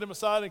want to set him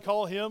aside and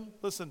call him,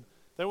 listen,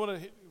 they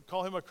want to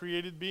call him a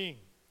created being.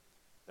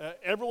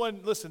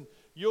 Everyone, listen,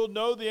 you'll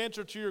know the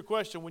answer to your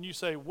question when you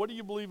say, what do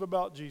you believe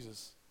about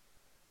Jesus?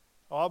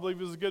 Oh, I believe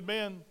he was a good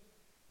man.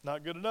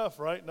 Not good enough,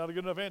 right? Not a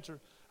good enough answer.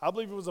 I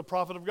believe he was a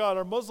prophet of God.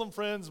 Our Muslim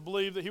friends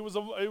believe that he was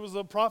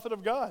a prophet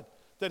of God,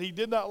 that he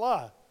did not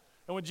lie.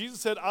 And when Jesus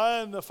said,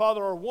 I and the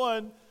Father are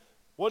one,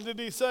 what did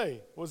he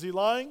say? Was he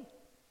lying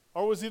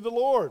or was he the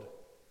Lord?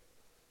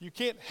 You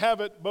can't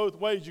have it both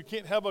ways. You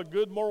can't have a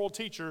good moral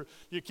teacher.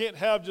 You can't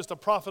have just a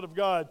prophet of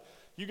God.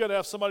 You got to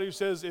have somebody who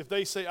says, if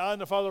they say I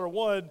and the Father are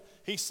one,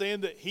 he's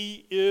saying that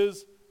he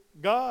is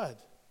God.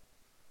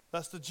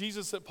 That's the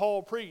Jesus that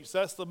Paul preached.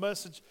 That's the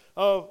message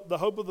of the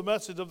hope of the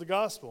message of the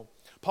gospel.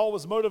 Paul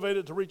was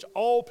motivated to reach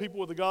all people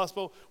with the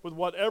gospel with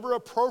whatever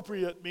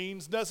appropriate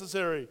means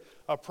necessary.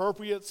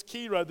 Appropriate's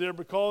key right there,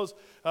 because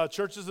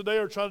churches today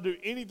are trying to do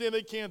anything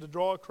they can to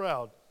draw a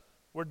crowd.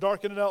 We're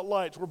darkening out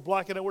lights. We're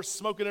blacking out. We're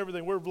smoking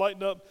everything. We're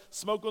lighting up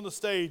smoke on the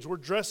stage. We're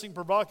dressing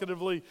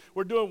provocatively.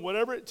 We're doing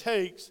whatever it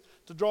takes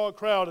to draw a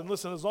crowd. And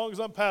listen, as long as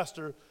I'm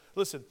pastor,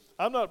 listen,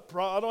 I don't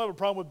have a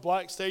problem with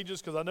black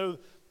stages, because I know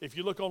if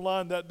you look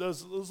online, that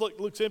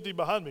looks empty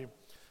behind me.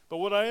 But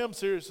what I am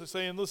seriously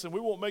saying, listen,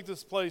 we won't make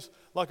this place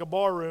like a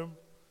bar room.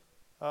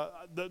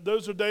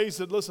 Those are days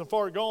that, listen,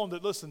 far gone,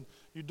 that, listen,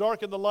 you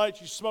darken the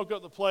lights, you smoke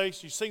up the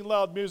place, you sing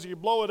loud music, you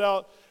blow it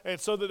out, and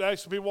so that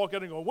actually people walk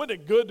out and go, wasn't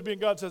it good to be in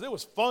God? Says, it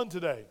was fun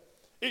today.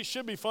 It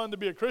should be fun to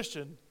be a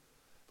Christian,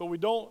 but we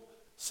don't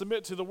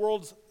submit to the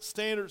world's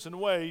standards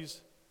and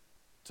ways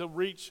to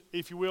reach,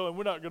 if you will, and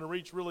we're not going to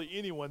reach really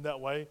anyone that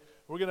way.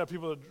 We're going to have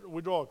people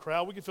we draw a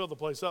crowd. We can fill the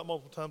place up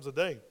multiple times a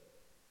day.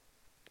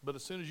 But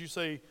as soon as you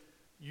say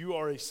you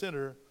are a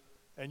sinner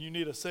and you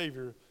need a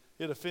Savior,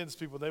 it offends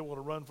people. They want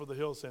to run for the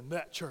hills saying,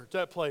 that church,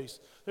 that place,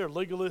 they're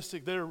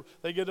legalistic.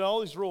 They get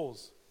all these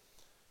rules.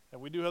 And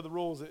we do have the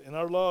rules. And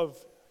our love,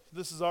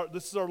 this is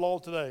our law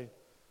today,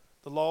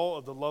 the law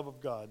of the love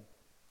of God.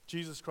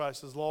 Jesus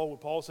Christ's law,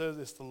 what Paul says,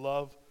 it's the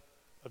love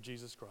of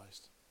Jesus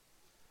Christ.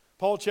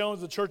 Paul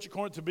challenged the church at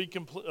Corinth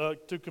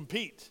to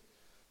compete.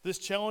 This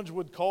challenge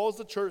would cause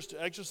the church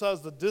to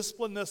exercise the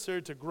discipline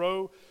necessary to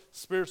grow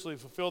spiritually,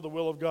 fulfill the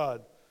will of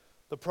God.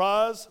 The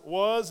prize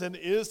was and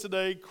is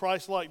today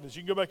Christ-likeness.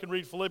 You can go back and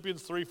read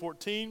Philippians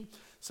 3:14,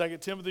 2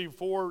 Timothy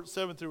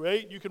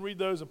 4:7-8. You can read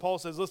those, and Paul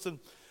says, listen,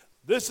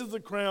 this is the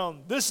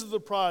crown, this is the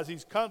prize.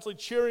 He's constantly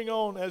cheering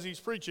on as he's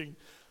preaching.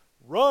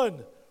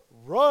 Run,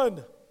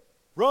 run,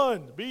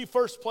 run. Be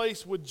first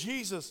place with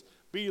Jesus.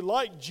 Be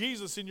like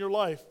Jesus in your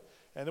life.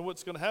 And then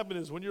what's going to happen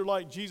is when you're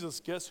like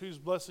Jesus, guess whose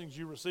blessings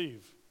you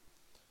receive?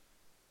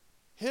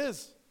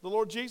 The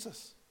Lord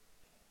Jesus.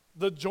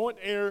 The joint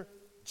heir,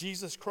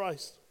 Jesus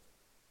Christ.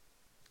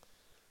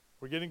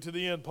 We're getting to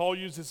the end. Paul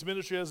used his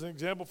ministry as an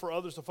example for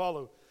others to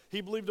follow.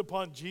 He believed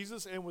upon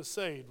Jesus and was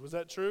saved. Was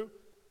that true?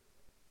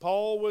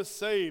 Paul was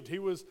saved. He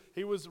was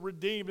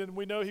redeemed, and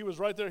we know he was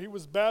right there. He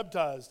was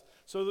baptized.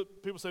 So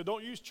that people say,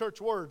 don't use church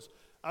words.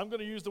 I'm going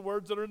to use the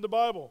words that are in the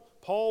Bible.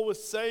 Paul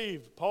was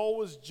saved. Paul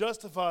was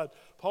justified.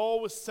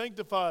 Paul was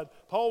sanctified.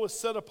 Paul was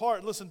set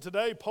apart. Listen,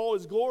 today Paul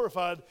is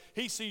glorified.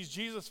 He sees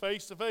Jesus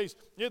face to face.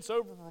 It's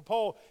over for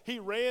Paul. He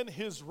ran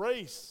his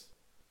race,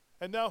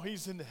 and now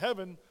he's in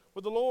heaven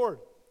with the Lord.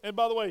 And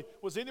by the way,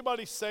 was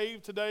anybody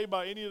saved today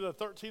by any of the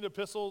 13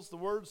 epistles, the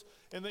words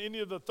in any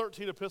of the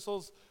 13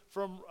 epistles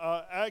from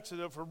Acts,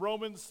 from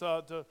Romans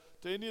to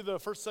any of the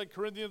 1st, 2nd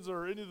Corinthians,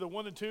 or any of the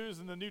 1 and 2s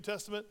in the New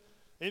Testament?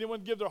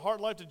 Anyone give their heart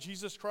and life to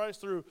Jesus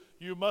Christ through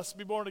you must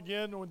be born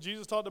again when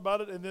Jesus talked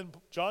about it, and then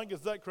John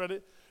gets that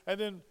credit, and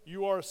then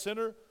you are a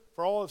sinner,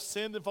 for all have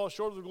sinned and fall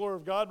short of the glory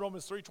of God,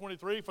 Romans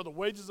 3:23, for the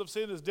wages of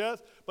sin is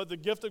death, but the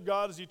gift of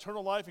God is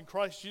eternal life in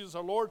Christ Jesus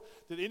our Lord.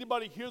 Did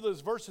anybody hear those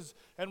verses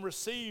and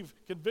receive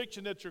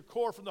conviction at your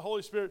core from the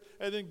Holy Spirit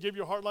and then give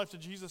your heart and life to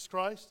Jesus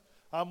Christ?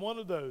 I'm one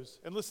of those.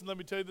 And listen, let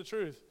me tell you the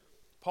truth.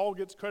 Paul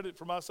gets credit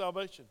for my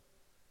salvation.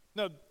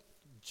 No,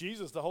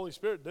 Jesus, the Holy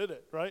Spirit, did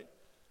it, right?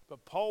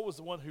 But Paul was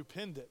the one who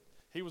penned it.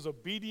 He was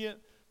obedient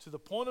to the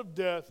point of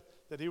death,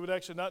 that he would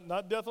actually,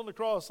 not death on the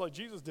cross like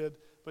Jesus did,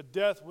 but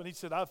death when he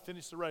said, I've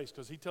finished the race.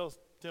 Because he tells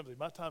Timothy,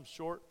 my time's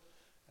short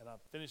and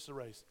I've finished the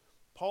race.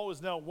 Paul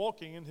is now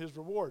walking in his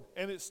reward.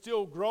 And it's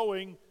still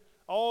growing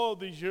all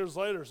these years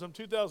later. Some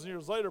 2,000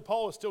 years later,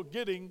 Paul is still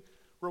getting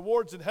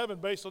rewards in heaven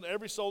based on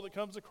every soul that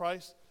comes to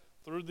Christ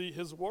through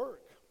his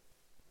work.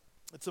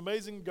 It's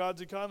amazing,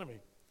 God's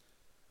economy.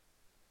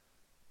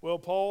 Well,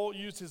 Paul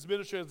used his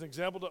ministry as an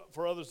example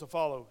for others to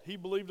follow. He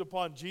believed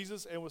upon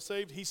Jesus and was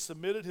saved. He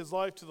submitted his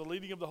life to the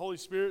leading of the Holy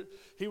Spirit.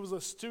 He was a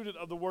student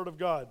of the Word of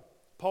God.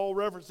 Paul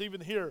referenced even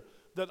here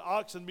that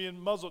oxen being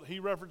muzzled. He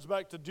referenced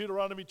back to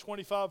Deuteronomy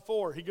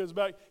 25:4. He goes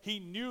back, he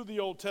knew the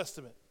Old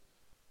Testament.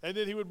 And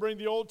then he would bring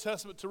the Old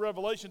Testament to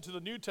Revelation, to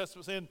the New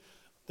Testament, saying,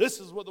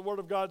 this is what the Word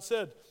of God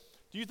said.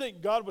 Do you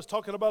think God was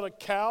talking about a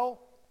cow?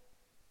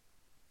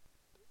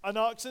 An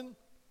oxen?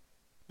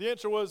 The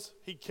answer was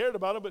he cared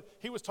about it, but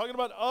he was talking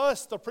about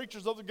us, the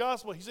preachers of the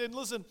gospel. He said,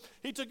 listen,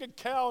 he took a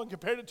cow and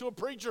compared it to a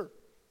preacher.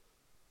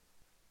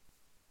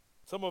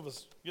 Some of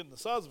us getting the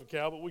size of a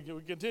cow, but we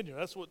continue.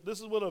 This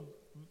is what a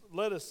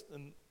lettuce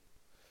and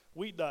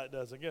wheat diet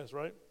does, I guess,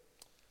 right?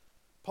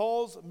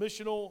 Paul's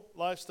missional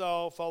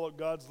lifestyle followed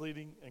God's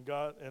leading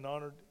and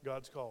honored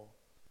God's call.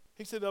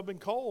 He said, I've been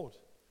called.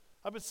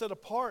 I've been set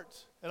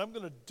apart, and I'm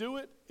going to do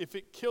it if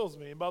it kills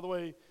me. And by the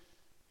way,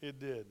 it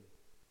did.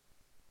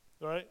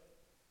 All right?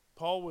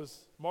 Paul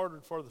was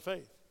martyred for the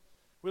faith.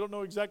 We don't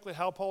know exactly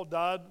how Paul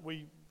died.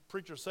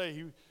 Preachers say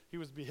he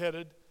was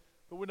beheaded,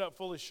 but we're not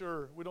fully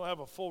sure. We don't have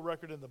a full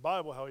record in the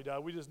Bible how he died.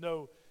 We just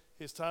know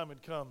his time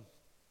had come.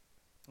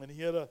 And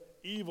he had an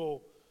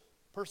evil,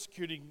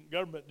 persecuting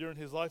government during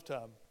his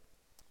lifetime.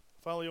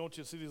 Finally, I want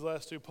you to see these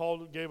last two.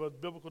 Paul gave a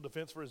biblical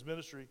defense for his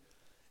ministry.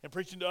 And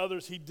preaching to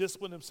others, he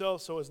disciplined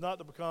himself so as not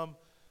to become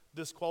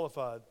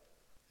disqualified.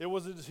 It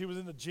wasn't just he was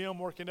in the gym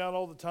working out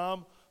all the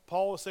time.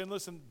 Paul was saying,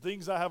 listen,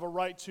 things I have a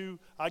right to,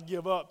 I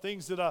give up.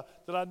 Things that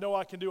I know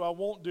I can do, I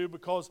won't do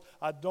because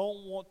I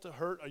don't want to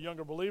hurt a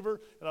younger believer,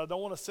 and I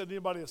don't want to set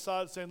anybody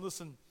aside saying,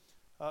 listen,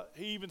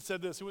 he even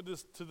said this, he went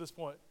to this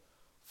point,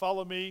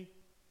 follow me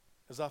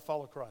as I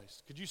follow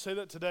Christ. Could you say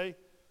that today?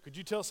 Could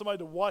you tell somebody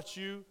to watch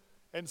you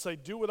and say,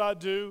 do what I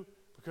do,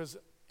 because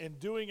in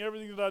doing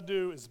everything that I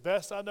do as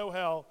best I know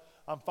how,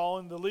 I'm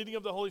following the leading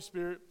of the Holy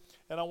Spirit,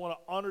 and I want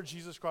to honor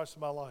Jesus Christ in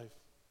my life.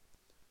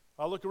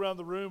 I look around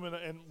the room,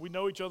 and we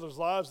know each other's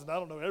lives, and I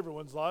don't know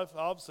everyone's life,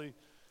 obviously,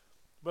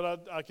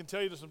 but I can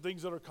tell you there's some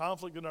things that are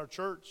conflict in our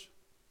church.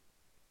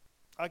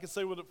 I can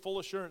say with full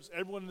assurance,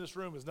 everyone in this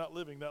room is not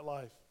living that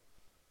life.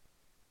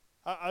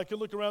 I can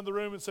look around the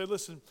room and say,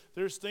 listen,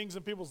 there's things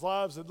in people's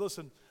lives that,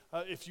 listen,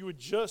 if you would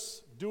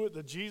just do it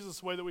the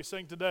Jesus way that we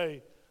sang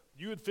today,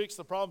 you would fix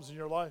the problems in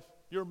your life.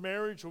 Your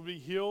marriage would be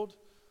healed.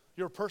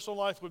 Your personal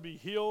life would be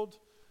healed.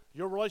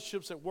 Your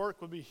relationships at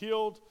work would be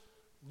healed.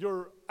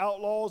 Your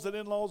outlaws and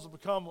in-laws will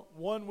become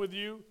one with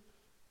you.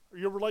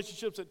 Your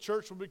relationships at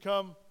church will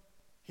become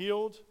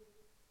healed.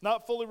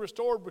 Not fully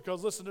restored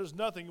because, listen, there's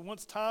nothing.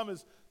 Once time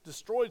has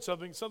destroyed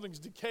something, something's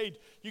decayed,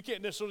 you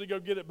can't necessarily go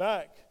get it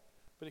back,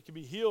 but it can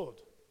be healed.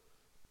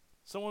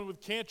 Someone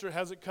with cancer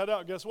has it cut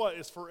out. Guess what?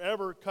 It's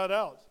forever cut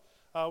out.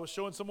 I was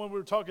showing someone,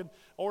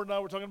 Orr and I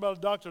were talking about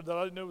a doctor that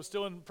I didn't know was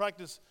still in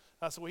practice.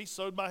 I said, well, he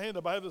sewed my hand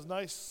up. I have this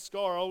nice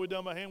scar all the way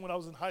down my hand when I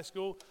was in high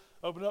school.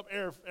 Opened up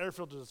air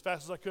filters as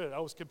fast as I could. I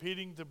was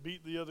competing to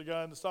beat the other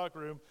guy in the stock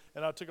room,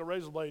 and I took a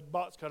razor blade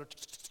box cutter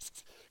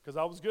because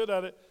I was good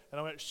at it,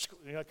 and I went,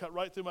 and I cut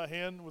right through my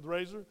hand with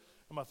razor,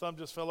 and my thumb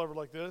just fell over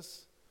like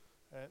this.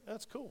 And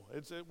that's cool.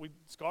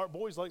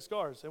 Boys like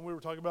scars. And we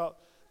were talking about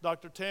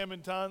Dr.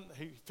 Tammenton.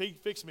 He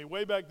fixed me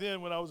way back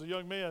then when I was a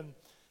young man.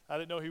 I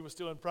didn't know he was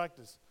still in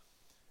practice.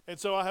 And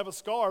so I have a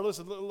scar.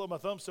 Listen, look, my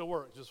thumb still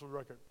works, just for the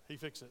record. He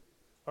fixed it.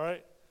 All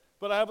right?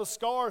 But I have a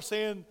scar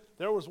saying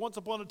there was once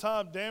upon a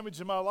time damage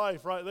in my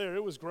life right there.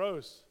 It was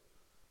gross,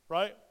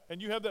 right?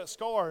 And you have that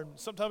scar, and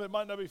sometimes it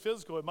might not be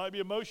physical. It might be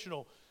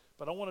emotional.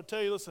 But I want to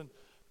tell you, listen,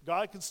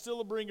 God can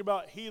still bring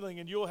about healing,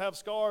 and you'll have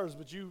scars,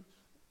 but your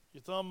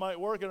thumb might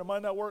work, and it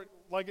might not work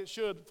like it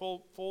should,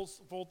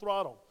 full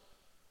throttle.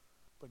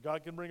 But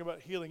God can bring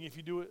about healing if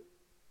you do it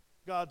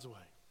God's way.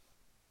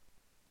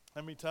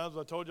 How many times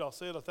have I told you, I'll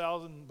say it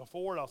 1,000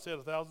 before, and I'll say it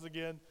 1,000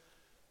 again.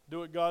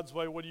 Do it God's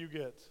way, what do you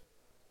get?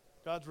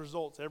 God's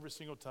results every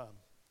single time.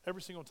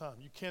 Every single time.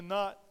 You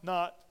cannot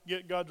not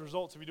get God's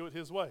results if you do it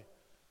his way.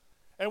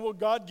 And will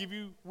God give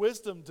you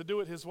wisdom to do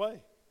it his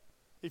way?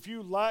 If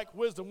you lack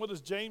wisdom, what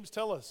does James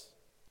tell us?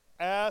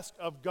 Ask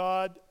of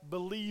God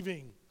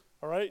believing.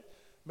 All right?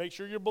 Make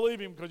sure you're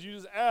believing, because you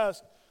just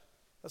ask.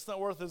 That's not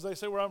worth, as they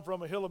say where I'm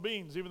from, a hill of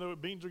beans, even though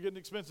beans are getting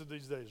expensive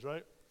these days,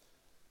 right?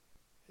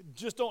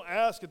 Just don't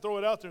ask and throw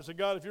it out there and say,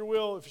 God, if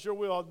you sure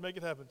will, I'll make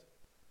it happen.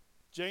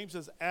 James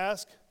says,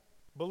 ask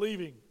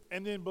believing.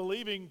 And then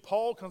believing,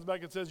 Paul comes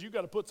back and says, you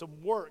got to put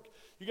some work.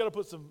 You got to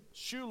put some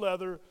shoe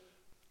leather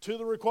to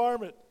the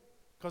requirement.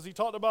 Because he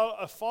talked about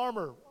a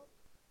farmer.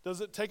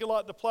 Does it take a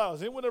lot to plow?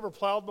 Has anyone ever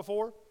plowed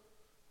before?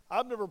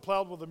 I've never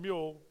plowed with a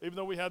mule, even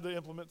though we had the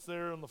implements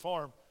there on the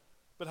farm.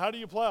 But how do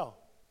you plow?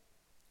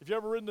 If you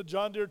ever ridden a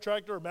John Deere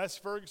tractor or Massey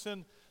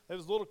Ferguson,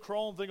 there's a little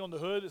chrome thing on the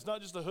hood. It's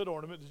not just a hood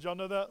ornament. Did y'all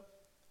know that?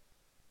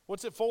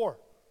 What's it for?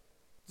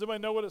 Does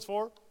anybody know what it's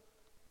for?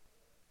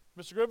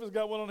 Mr. Griffin's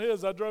got one on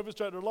his. I drove his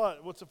tractor a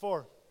lot. What's it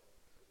for?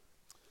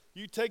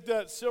 You take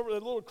that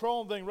little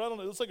chrome thing right on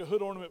it. It looks like a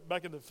hood ornament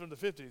back from the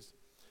 50s.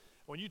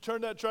 When you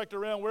turn that tractor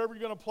around, wherever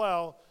you're going to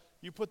plow,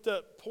 you put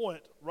that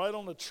point right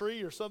on a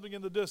tree or something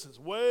in the distance,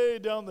 way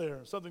down there,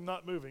 something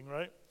not moving,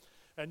 right?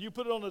 And you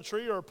put it on a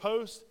tree or a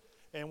post,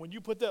 and when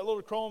you put that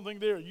little chrome thing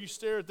there, you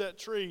stare at that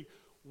tree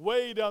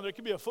way down there. It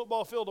could be a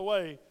football field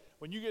away.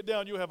 When you get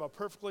down, you'll have a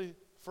perfectly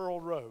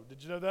furrowed road.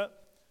 Did you know that?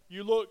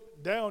 You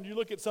look down, you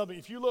look at something.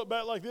 If you look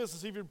back like this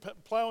and see if you're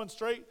plowing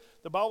straight,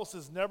 the Bible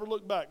says never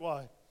look back.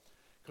 Why?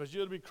 Because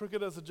you'll be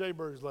crooked as a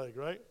jaybird's leg,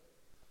 right?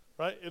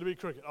 Right? It'll be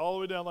crooked all the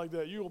way down like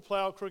that. You will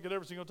plow crooked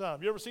every single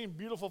time. You ever seen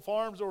beautiful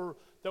farms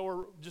that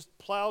were just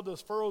plowed,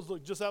 those furrows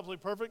look just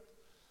absolutely perfect?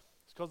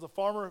 It's because the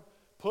farmer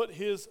put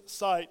his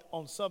sight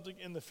on something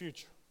in the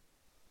future.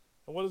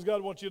 And what does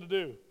God want you to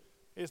do?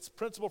 It's a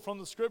principle from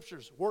the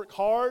scriptures. Work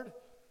hard,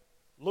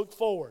 look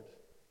forward.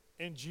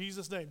 In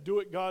Jesus' name, do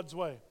it God's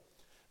way.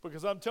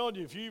 Because I'm telling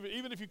you,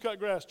 even if you cut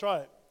grass, try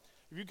it.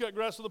 If you cut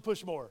grass with a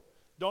push mower,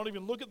 don't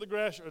even look at the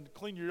grass and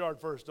clean your yard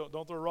first.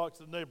 Don't throw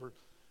rocks at the neighbor.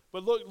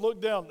 But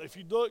look down. If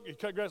you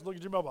cut grass, look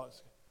at your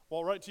mailbox.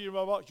 Walk right to your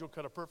mailbox, you'll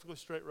cut a perfectly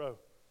straight row,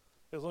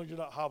 as long as you're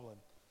not hobbling.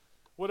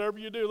 Whatever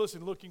you do,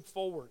 listen, looking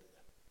forward,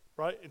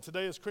 right? And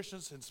today as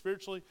Christians and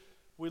spiritually,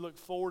 we look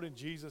forward in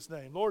Jesus'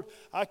 name. Lord,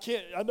 I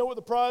know what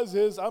the prize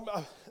is. Lord,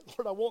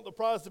 I want the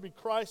prize to be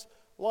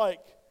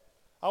Christ-like.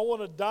 I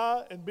want to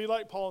die and be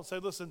like Paul and say,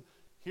 listen,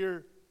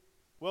 here,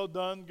 well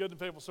done, good and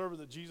faithful servant,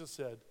 that Jesus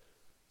said.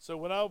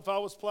 So if I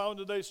was plowing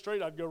today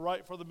straight, I'd go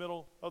right for the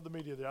middle of the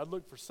media there. I'd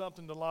look for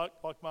something to lock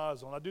my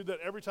eyes on. I do that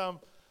every time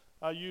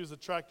I use a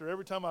tractor,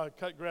 every time I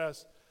cut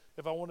grass,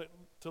 if I want it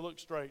to look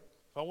straight.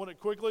 If I want it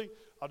quickly,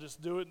 I'll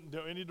just do it in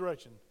any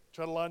direction.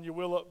 Try to line your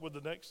wheel up with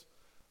the next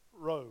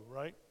row,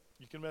 right?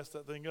 You can mess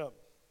that thing up.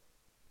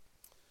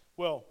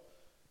 Well,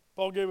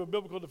 Paul gave a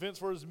biblical defense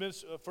for his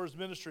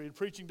ministry. In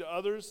preaching to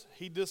others,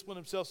 he disciplined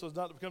himself so as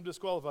not to become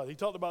disqualified. He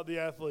talked about the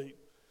athlete.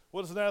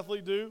 What does an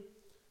athlete do?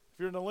 If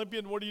you're an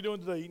Olympian, what are you doing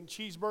today? Eating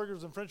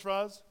cheeseburgers and french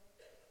fries?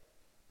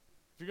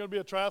 If you're going to be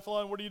a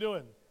triathlon, what are you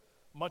doing?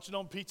 Munching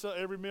on pizza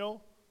every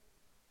meal?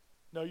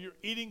 No, you're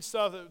eating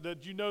stuff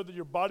that you know that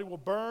your body will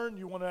burn.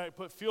 You want to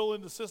put fuel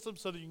in the system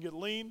so that you can get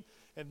lean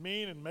and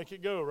mean and make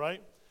it go,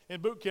 right? In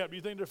boot camp, do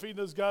you think they're feeding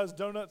those guys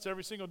donuts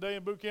every single day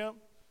in boot camp?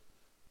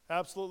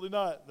 Absolutely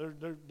not.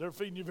 They're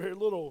feeding you very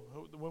little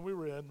when we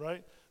were in,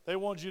 right? They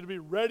want you to be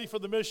ready for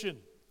the mission.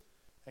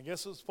 And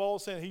guess what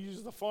Paul's saying? He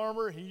uses the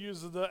farmer, he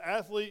uses the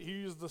athlete, he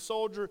uses the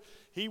soldier.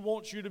 He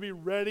wants you to be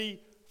ready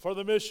for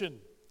the mission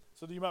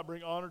so that you might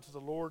bring honor to the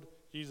Lord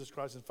Jesus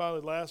Christ. And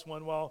finally, last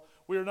one, while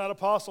we are not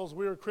apostles,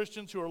 we are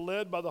Christians who are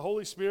led by the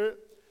Holy Spirit,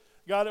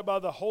 guided by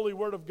the holy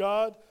word of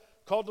God,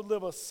 called to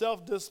live a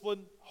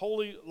self-disciplined,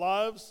 holy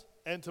lives,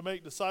 and to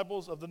make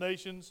disciples of the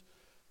nations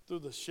through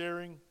the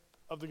sharing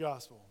of the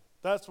gospel.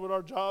 That's what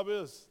our job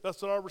is.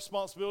 That's what our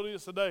responsibility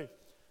is today.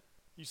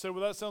 You say,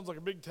 well, that sounds like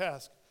a big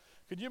task.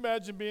 Could you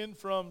imagine being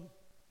from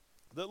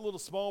that little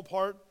small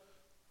part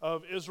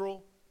of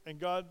Israel and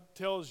God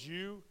tells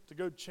you to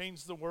go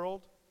change the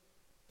world?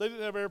 They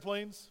didn't have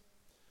airplanes.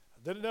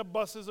 They didn't have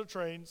buses or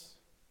trains.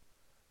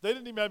 They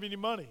didn't even have any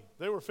money.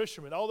 They were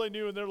fishermen. All they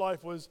knew in their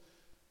life was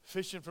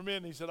fishing for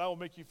men. He said, I will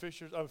make you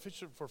fishers. I'm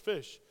fishing for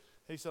fish.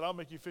 He said, I'll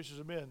make you fishers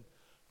of men.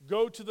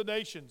 Go to the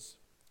nations.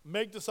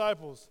 Make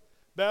disciples.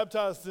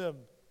 Baptize them.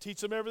 Teach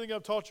them everything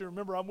I've taught you.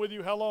 Remember, I'm with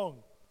you how long?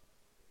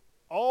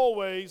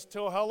 Always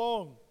till how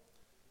long?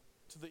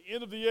 To the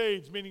end of the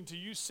age, meaning till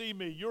you see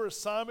me. Your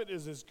assignment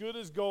is as good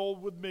as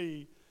gold with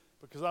me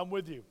because I'm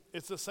with you.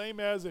 It's the same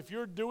as if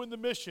you're doing the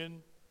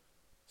mission,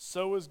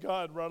 so is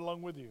God right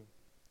along with you.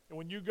 And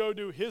when you go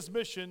do his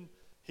mission,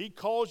 he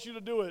calls you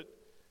to do it.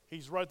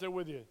 He's right there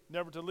with you,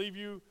 never to leave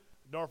you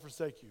nor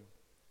forsake you.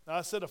 Now,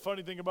 I said a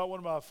funny thing about one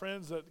of my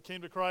friends that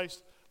came to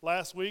Christ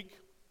last week.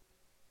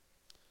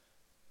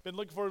 Been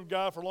looking for a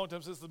guy for a long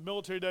time, since the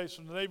military days,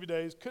 from the Navy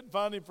days. Couldn't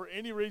find him for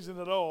any reason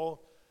at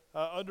all.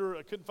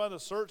 Couldn't find a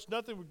search.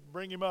 Nothing would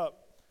bring him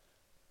up.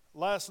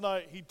 Last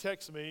night, he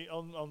texted me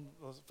on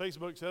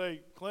Facebook, said,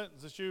 hey, Clint,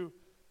 is this you?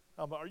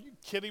 I'm like, are you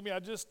kidding me? I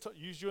just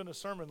used you in a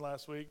sermon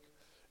last week.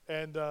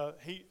 And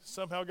he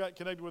somehow got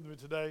connected with me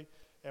today,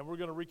 and we're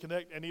going to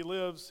reconnect. And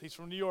he's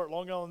from New York,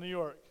 Long Island, New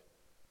York.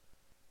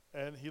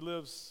 And he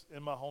lives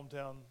in my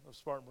hometown of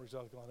Spartanburg,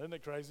 South Carolina. Isn't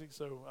that crazy?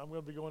 So I'm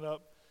going to be going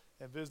up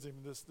and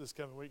visiting him this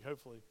coming week,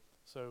 hopefully.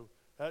 So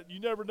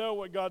you never know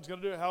what God's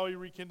going to do, how he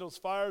rekindles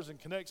fires and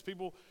connects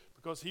people,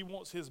 because he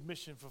wants his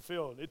mission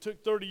fulfilled. It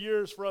took 30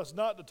 years for us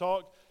not to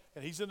talk,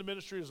 and he's in the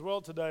ministry as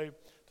well today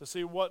to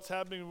see what's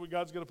happening and what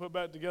God's going to put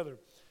back together.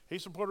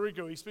 He's from Puerto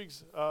Rico. He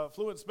speaks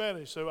fluent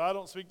Spanish, so I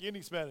don't speak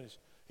any Spanish.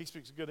 He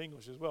speaks good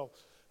English as well.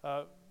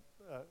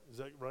 Is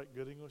that right,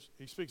 good English?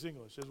 He speaks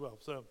English as well.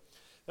 So,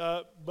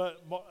 but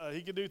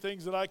he can do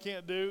things that I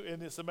can't do,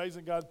 and it's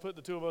amazing God put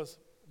the two of us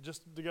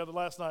just together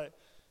last night.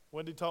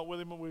 Wendy talked with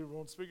him, and we were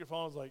on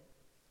speakerphone. I was like,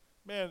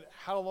 man,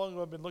 how long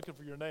have I been looking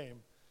for your name?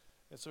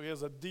 And so he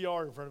has a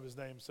DR in front of his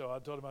name, so I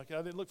told him, I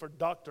didn't look for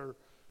doctor,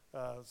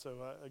 so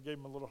I gave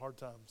him a little hard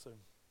time. So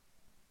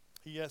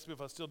he asked me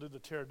if I still do the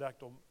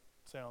pterodactyl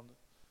sound.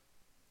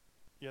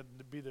 You had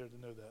to be there to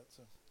know that.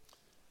 So,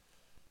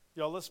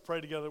 y'all, let's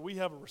pray together. We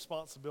have a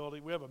responsibility.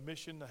 We have a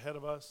mission ahead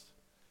of us.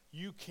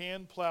 You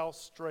can plow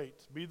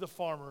straight. Be the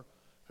farmer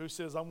who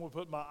says, I'm going to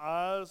put my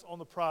eyes on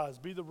the prize.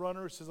 Be the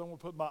runner who says, I'm going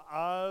to put my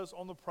eyes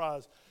on the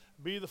prize.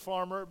 Be the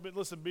farmer. But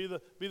listen, be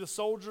the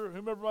soldier,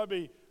 whomever it might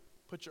be.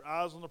 Put your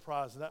eyes on the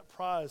prize. And that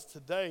prize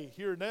today,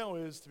 here now,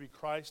 is to be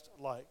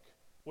Christ-like.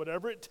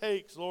 Whatever it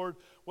takes, Lord,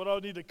 what do I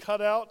need to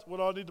cut out? What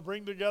do I need to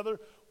bring together?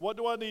 What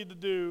do I need to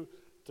do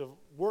to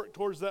work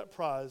towards that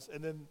prize?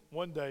 And then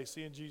one day,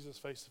 seeing Jesus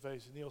face to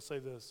face, and he'll say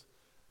this,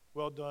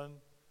 well done,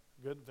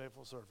 good and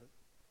faithful servant.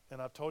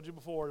 And I've told you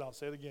before, and I'll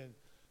say it again,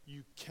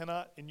 you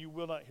cannot and you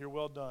will not hear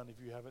well done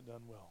if you haven't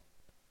done well.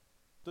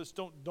 Just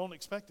don't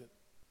expect it.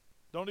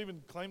 Don't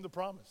even claim the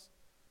promise.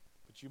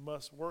 But you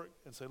must work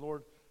and say,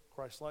 Lord,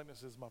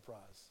 Christ-likeness is my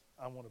prize.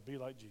 I want to be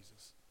like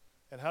Jesus.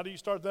 And how do you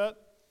start that?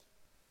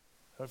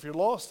 If you're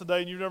lost today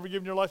and you've never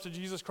given your life to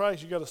Jesus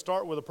Christ, you've got to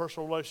start with a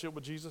personal relationship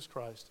with Jesus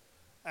Christ.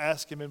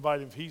 Ask him,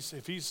 invite him.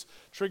 If he's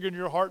triggering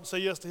your heart and say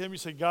yes to him, you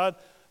say, God,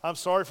 I'm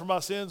sorry for my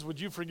sins.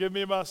 Would you forgive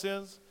me of my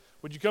sins?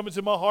 Would you come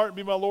into my heart and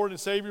be my Lord and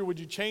Savior? Would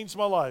you change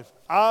my life?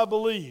 I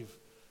believe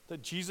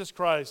that Jesus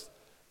Christ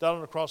died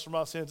on the cross for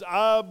my sins.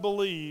 I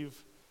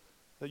believe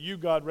that you,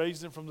 God,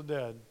 raised him from the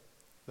dead.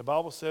 The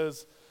Bible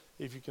says,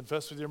 if you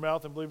confess with your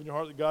mouth and believe in your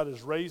heart that God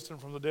has raised him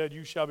from the dead,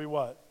 you shall be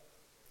what?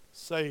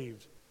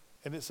 Saved.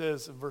 And it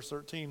says in verse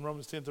 13,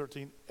 Romans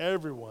 10:13,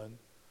 everyone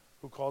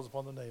who calls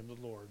upon the name of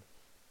the Lord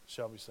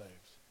shall be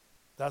saved.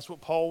 That's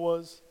what Paul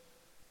was.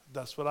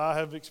 That's what I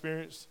have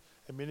experienced,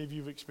 and many of you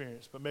have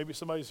experienced. But maybe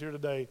somebody's here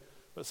today,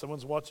 but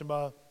someone's watching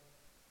my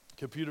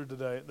computer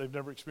today. They've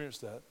never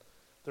experienced that.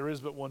 There is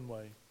but one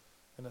way,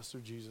 and that's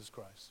through Jesus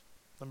Christ.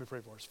 Let me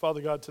pray for us. Father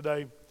God,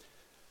 today,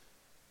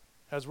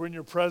 as we're in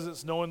your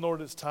presence, knowing,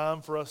 Lord, it's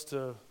time for us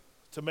to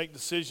make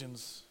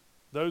decisions.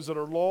 Those that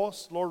are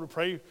lost, Lord, we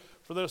pray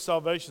for their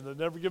salvation. They've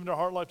never given their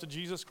heart and life to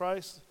Jesus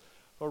Christ.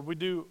 Lord, we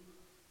do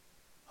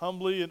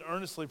humbly and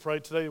earnestly pray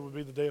today would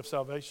be the day of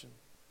salvation.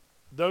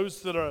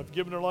 Those that have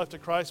given their life to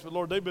Christ, but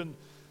Lord, they've been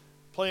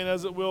playing,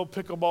 as it will,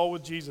 pickleball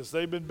with Jesus.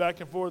 They've been back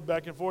and forth,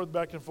 back and forth,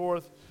 back and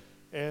forth,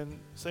 and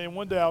saying,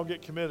 one day I'll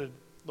get committed.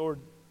 Lord,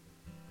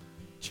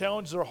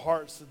 challenge their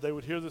hearts that they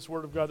would hear this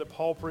word of God that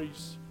Paul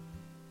preached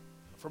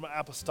from an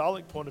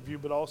apostolic point of view,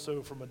 but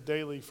also from a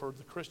daily for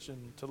the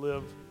Christian to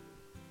live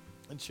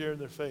and share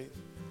their faith.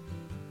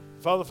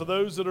 Father, for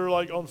those that are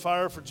like on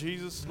fire for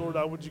Jesus, Lord,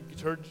 I would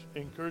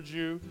encourage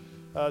you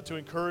to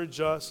encourage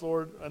us,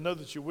 Lord. I know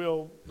that you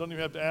will. Don't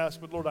even have to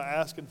ask, but Lord, I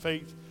ask in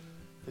faith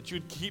that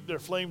you'd keep their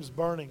flames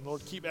burning.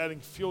 Lord, keep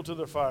adding fuel to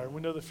their fire. We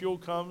know the fuel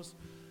comes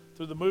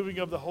through the moving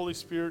of the Holy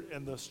Spirit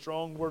and the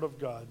strong word of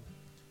God.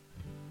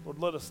 Lord,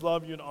 let us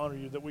love you and honor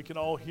you, that we can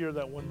all hear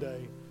that one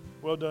day.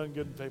 Well done,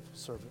 good and faithful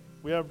servant.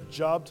 We have a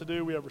job to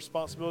do. We have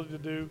responsibility to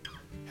do.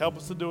 Help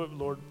us to do it,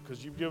 Lord,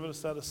 because you've given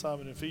us that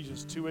assignment. In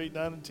Ephesians 2, 8,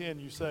 9, and 10,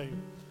 you say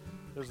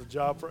there's a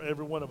job for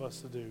every one of us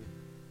to do.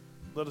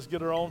 Let us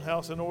get our own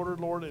house in order,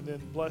 Lord, and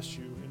then bless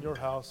you in your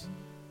house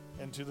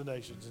and to the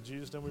nations. In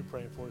Jesus' name we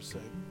pray for his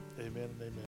sake. Amen and amen.